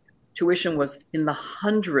college, tuition was in the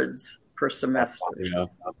hundreds per semester,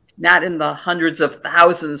 not in the hundreds of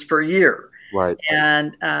thousands per year. Right.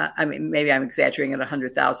 And maybe I'm exaggerating at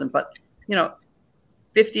 100,000, but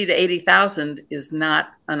 50 to 80,000 is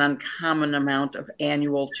not an uncommon amount of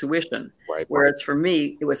annual tuition. Right. Whereas for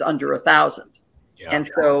me, it was under 1,000. Yeah. And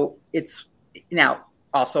so it's now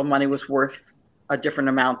also money was worth a different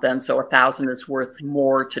amount then. So 1,000 is worth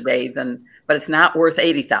more today but it's not worth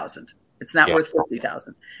 80,000. It's not worth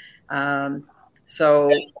 50,000. But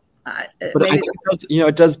I think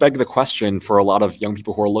it does beg the question for a lot of young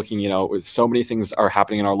people who are looking, so many things are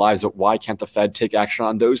happening in our lives, but why can't the Fed take action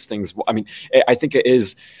on those things? I think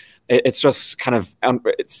it's just kind of,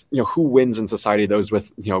 who wins in society, those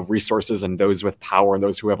with, resources and those with power and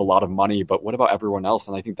those who have a lot of money. But what about everyone else?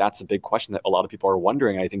 And I think that's a big question that a lot of people are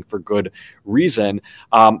wondering, and I think for good reason.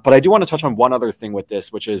 But I do want to touch on one other thing with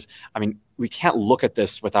this, which is, we can't look at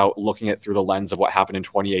this without looking at it through the lens of what happened in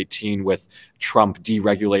 2018 with Trump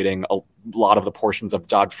deregulating a lot of the portions of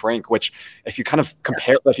Dodd-Frank, which if you kind of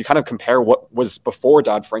compare what was before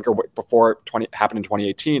Dodd-Frank or what happened in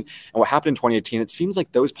 2018 and what happened in 2018, it seems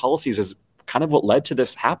like those policies is kind of what led to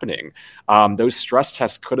this happening. Those stress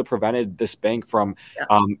tests could have prevented this bank from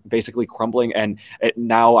basically crumbling. And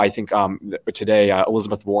now I think today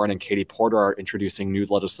Elizabeth Warren and Katie Porter are introducing new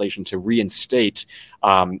legislation to reinstate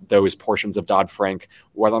those portions of Dodd-Frank.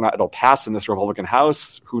 Whether or not it'll pass in this Republican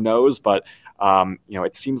House, who knows? But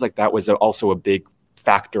it seems like that was also a big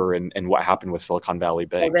factor in what happened with Silicon Valley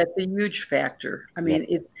Bank. Well, that's a huge factor.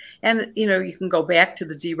 You can go back to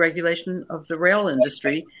the deregulation of the rail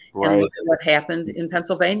industry and look at what happened in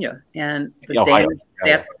Pennsylvania and the Ohio.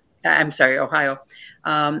 damage. Ohio.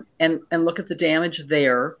 And look at the damage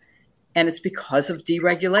there. And it's because of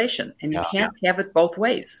deregulation. And you can't have it both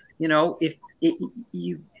ways. If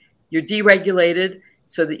you're deregulated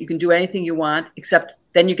so that you can do anything you want, except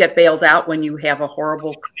then you get bailed out when you have a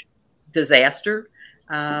horrible disaster.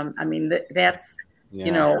 That's,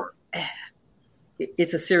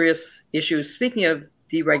 it's a serious issue. Speaking of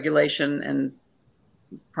deregulation and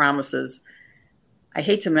promises, I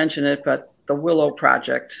hate to mention it, but the Willow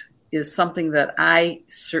Project is something that I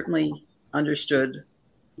certainly understood.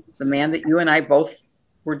 The man that you and I both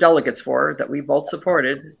were delegates for, that we both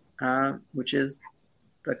supported, which is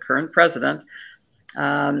the current president,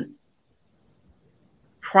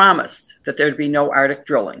 promised that there'd be no Arctic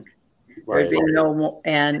drilling. There'd be no,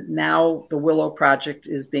 and now the Willow Project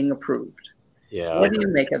is being approved. Yeah. What do you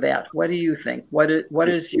make of that? What do you think? What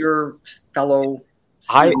is your fellow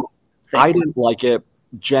student think? I didn't like it.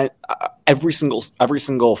 Every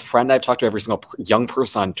single friend I've talked to, every single young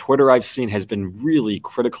person on Twitter I've seen has been really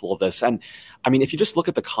critical of this. And if you just look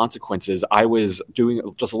at the consequences, I was doing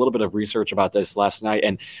just a little bit of research about this last night.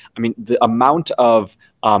 And the amount of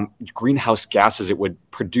greenhouse gases it would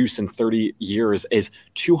produce in 30 years is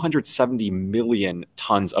 270 million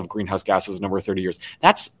tons of greenhouse gases in over 30 years.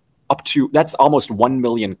 That's almost 1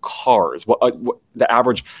 million cars. What the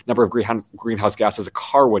average number of greenhouse gases a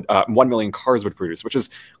car would 1 million cars would produce, which is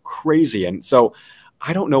crazy. And so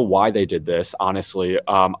I don't know why they did this. Honestly,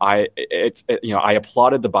 I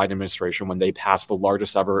applauded the Biden administration when they passed the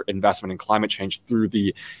largest ever investment in climate change through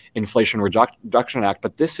the Inflation Reduction Act.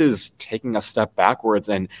 But this is taking a step backwards,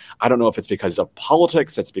 and I don't know if it's because of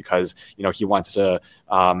politics. It's because he wants to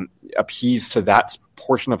appease to that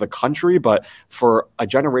portion of the country. But for a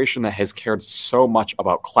generation that has cared so much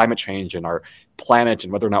about climate change and our planet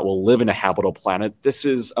and whether or not we'll live in a habitable planet, this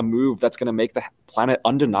is a move that's going to make the planet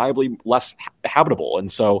undeniably less habitable.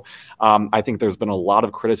 And so I think there's been a lot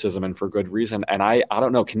of criticism, and for good reason. And I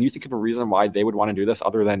don't know, can you think of a reason why they would want to do this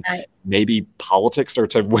other than maybe politics or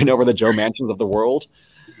to win over the Joe Manchins of the world?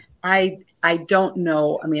 I don't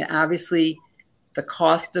know. I mean, obviously, the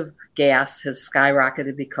cost of gas has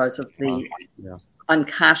skyrocketed because of the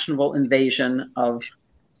unconscionable invasion of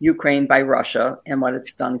Ukraine by Russia and what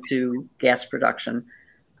it's done to gas production.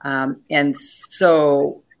 And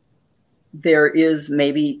so they're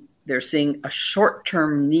seeing a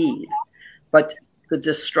short-term need, but the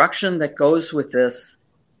destruction that goes with this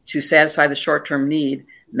to satisfy the short-term need,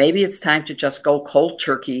 maybe it's time to just go cold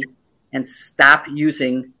turkey and stop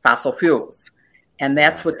using fossil fuels. And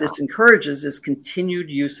that's what this encourages, is continued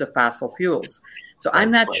use of fossil fuels. So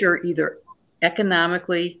I'm not sure either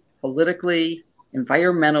economically, politically,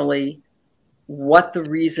 environmentally, what the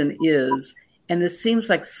reason is. And this seems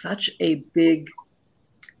like such a big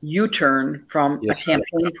U-turn from a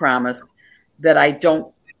campaign promise that I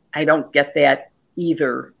don't get that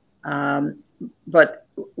either. But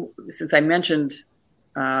since I mentioned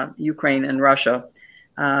Ukraine and Russia,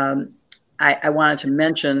 I wanted to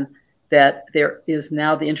mention that there is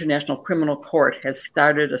now the International Criminal Court has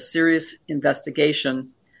started a serious investigation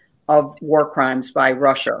of war crimes by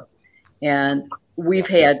Russia. And we've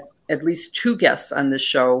had at least 2 guests on this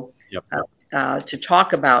show to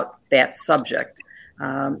talk about that subject.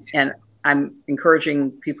 And I'm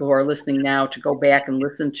encouraging people who are listening now to go back and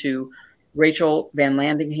listen to Rachel Van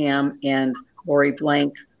Landingham and Lori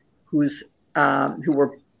Blank, who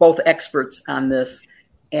were both experts on this,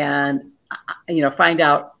 and find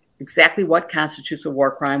out exactly what constitutes a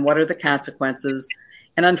war crime, what are the consequences.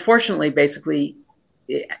 And unfortunately, basically,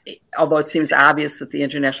 although it seems obvious that the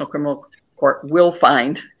International Criminal Court will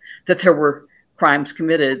find that there were crimes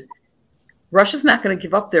committed, Russia's not going to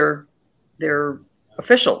give up their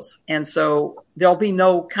officials. And so there'll be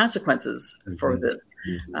no consequences for this.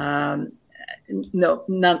 No,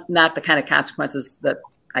 not the kind of consequences that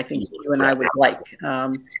I think you and I would like.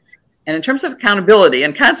 And in terms of accountability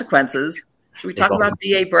and consequences, should we talk about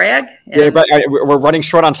DA Bragg? But we're running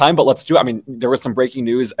short on time, but let's do it. I mean, there was some breaking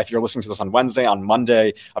news. If you're listening to this on Wednesday, on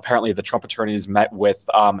Monday, apparently the Trump attorneys met with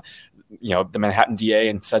the Manhattan DA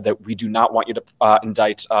and said that we do not want you to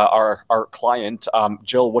indict our client.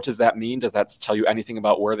 Jill, what does that mean? Does that tell you anything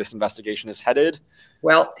about where this investigation is headed?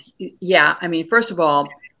 Well, yeah. I mean, first of all,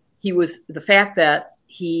 the fact that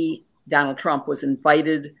Donald Trump, was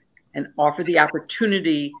invited and offered the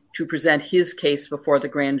opportunity to present his case before the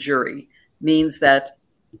grand jury means that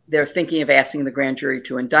they're thinking of asking the grand jury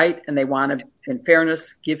to indict, and they want to, in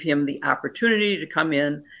fairness, give him the opportunity to come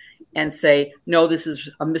in and say, no, this is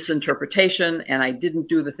a misinterpretation, and I didn't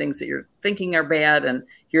do the things that you're thinking are bad, and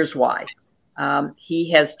here's why. He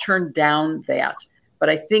has turned down that. But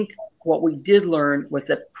I think what we did learn was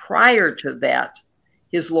that prior to that,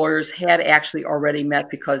 his lawyers had actually already met,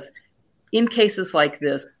 because in cases like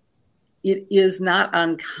this, it is not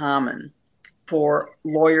uncommon for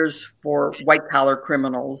lawyers for white-collar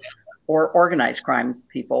criminals or organized crime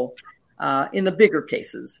people in the bigger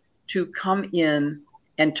cases to come in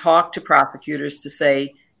and talk to prosecutors to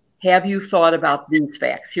say, have you thought about these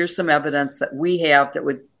facts? Here's some evidence that we have that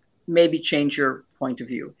would maybe change your point of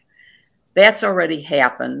view. That's already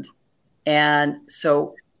happened. And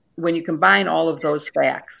so when you combine all of those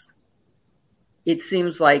facts, it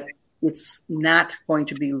seems like it's not going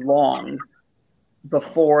to be long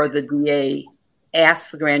before the DA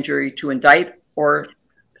asks the grand jury to indict or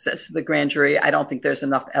says to the grand jury, I don't think there's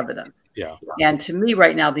enough evidence. Yeah. And to me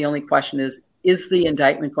right now, the only question is the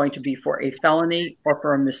indictment going to be for a felony or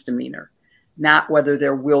for a misdemeanor, not whether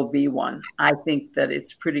there will be one. I think that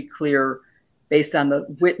it's pretty clear based on the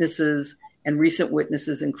witnesses, and recent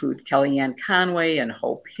witnesses include Kellyanne Conway and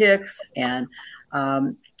Hope Hicks, and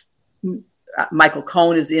Michael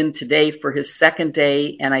Cohen is in today for his second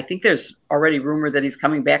day, and I think there's already rumor that he's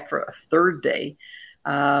coming back for a third day.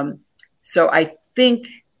 So I think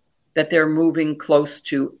that they're moving close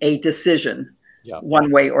to a decision,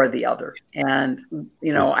 one way or the other. And,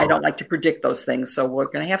 I don't like to predict those things, so we're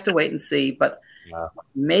going to have to wait and see. But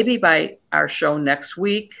maybe by our show next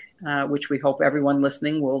week, which we hope everyone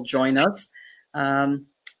listening will join us,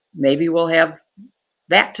 maybe we'll have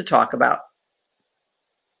that to talk about.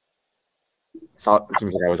 So it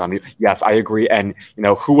seems like I was on mute. Yes, I agree. And,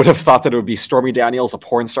 who would have thought that it would be Stormy Daniels, a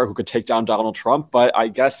porn star who could take down Donald Trump? But I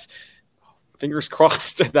guess, fingers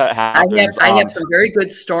crossed that happens. I have some very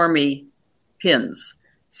good Stormy pins,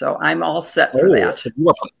 so I'm all set for that. You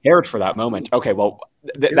were prepared for that moment. Okay, well,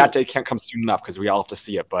 that day can't come soon enough because we all have to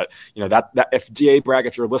see it. But that if DA Bragg,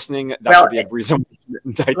 if you're listening, that should be a reason to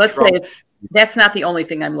indict let's Trump. say that's not the only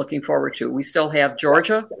thing I'm looking forward to. We still have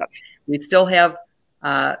Georgia. We still have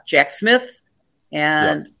Jack Smith,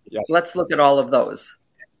 and let's look at all of those.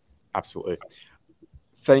 Absolutely.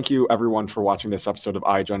 Thank you, everyone, for watching this episode of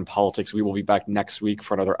iGen Politics. We will be back next week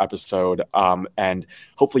for another episode, and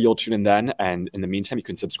hopefully you'll tune in then. And in the meantime, you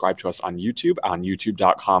can subscribe to us on YouTube, on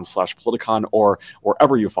youtube.com/Politicon, or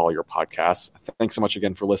wherever you follow your podcasts. Thanks so much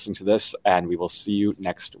again for listening to this, and we will see you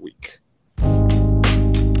next week.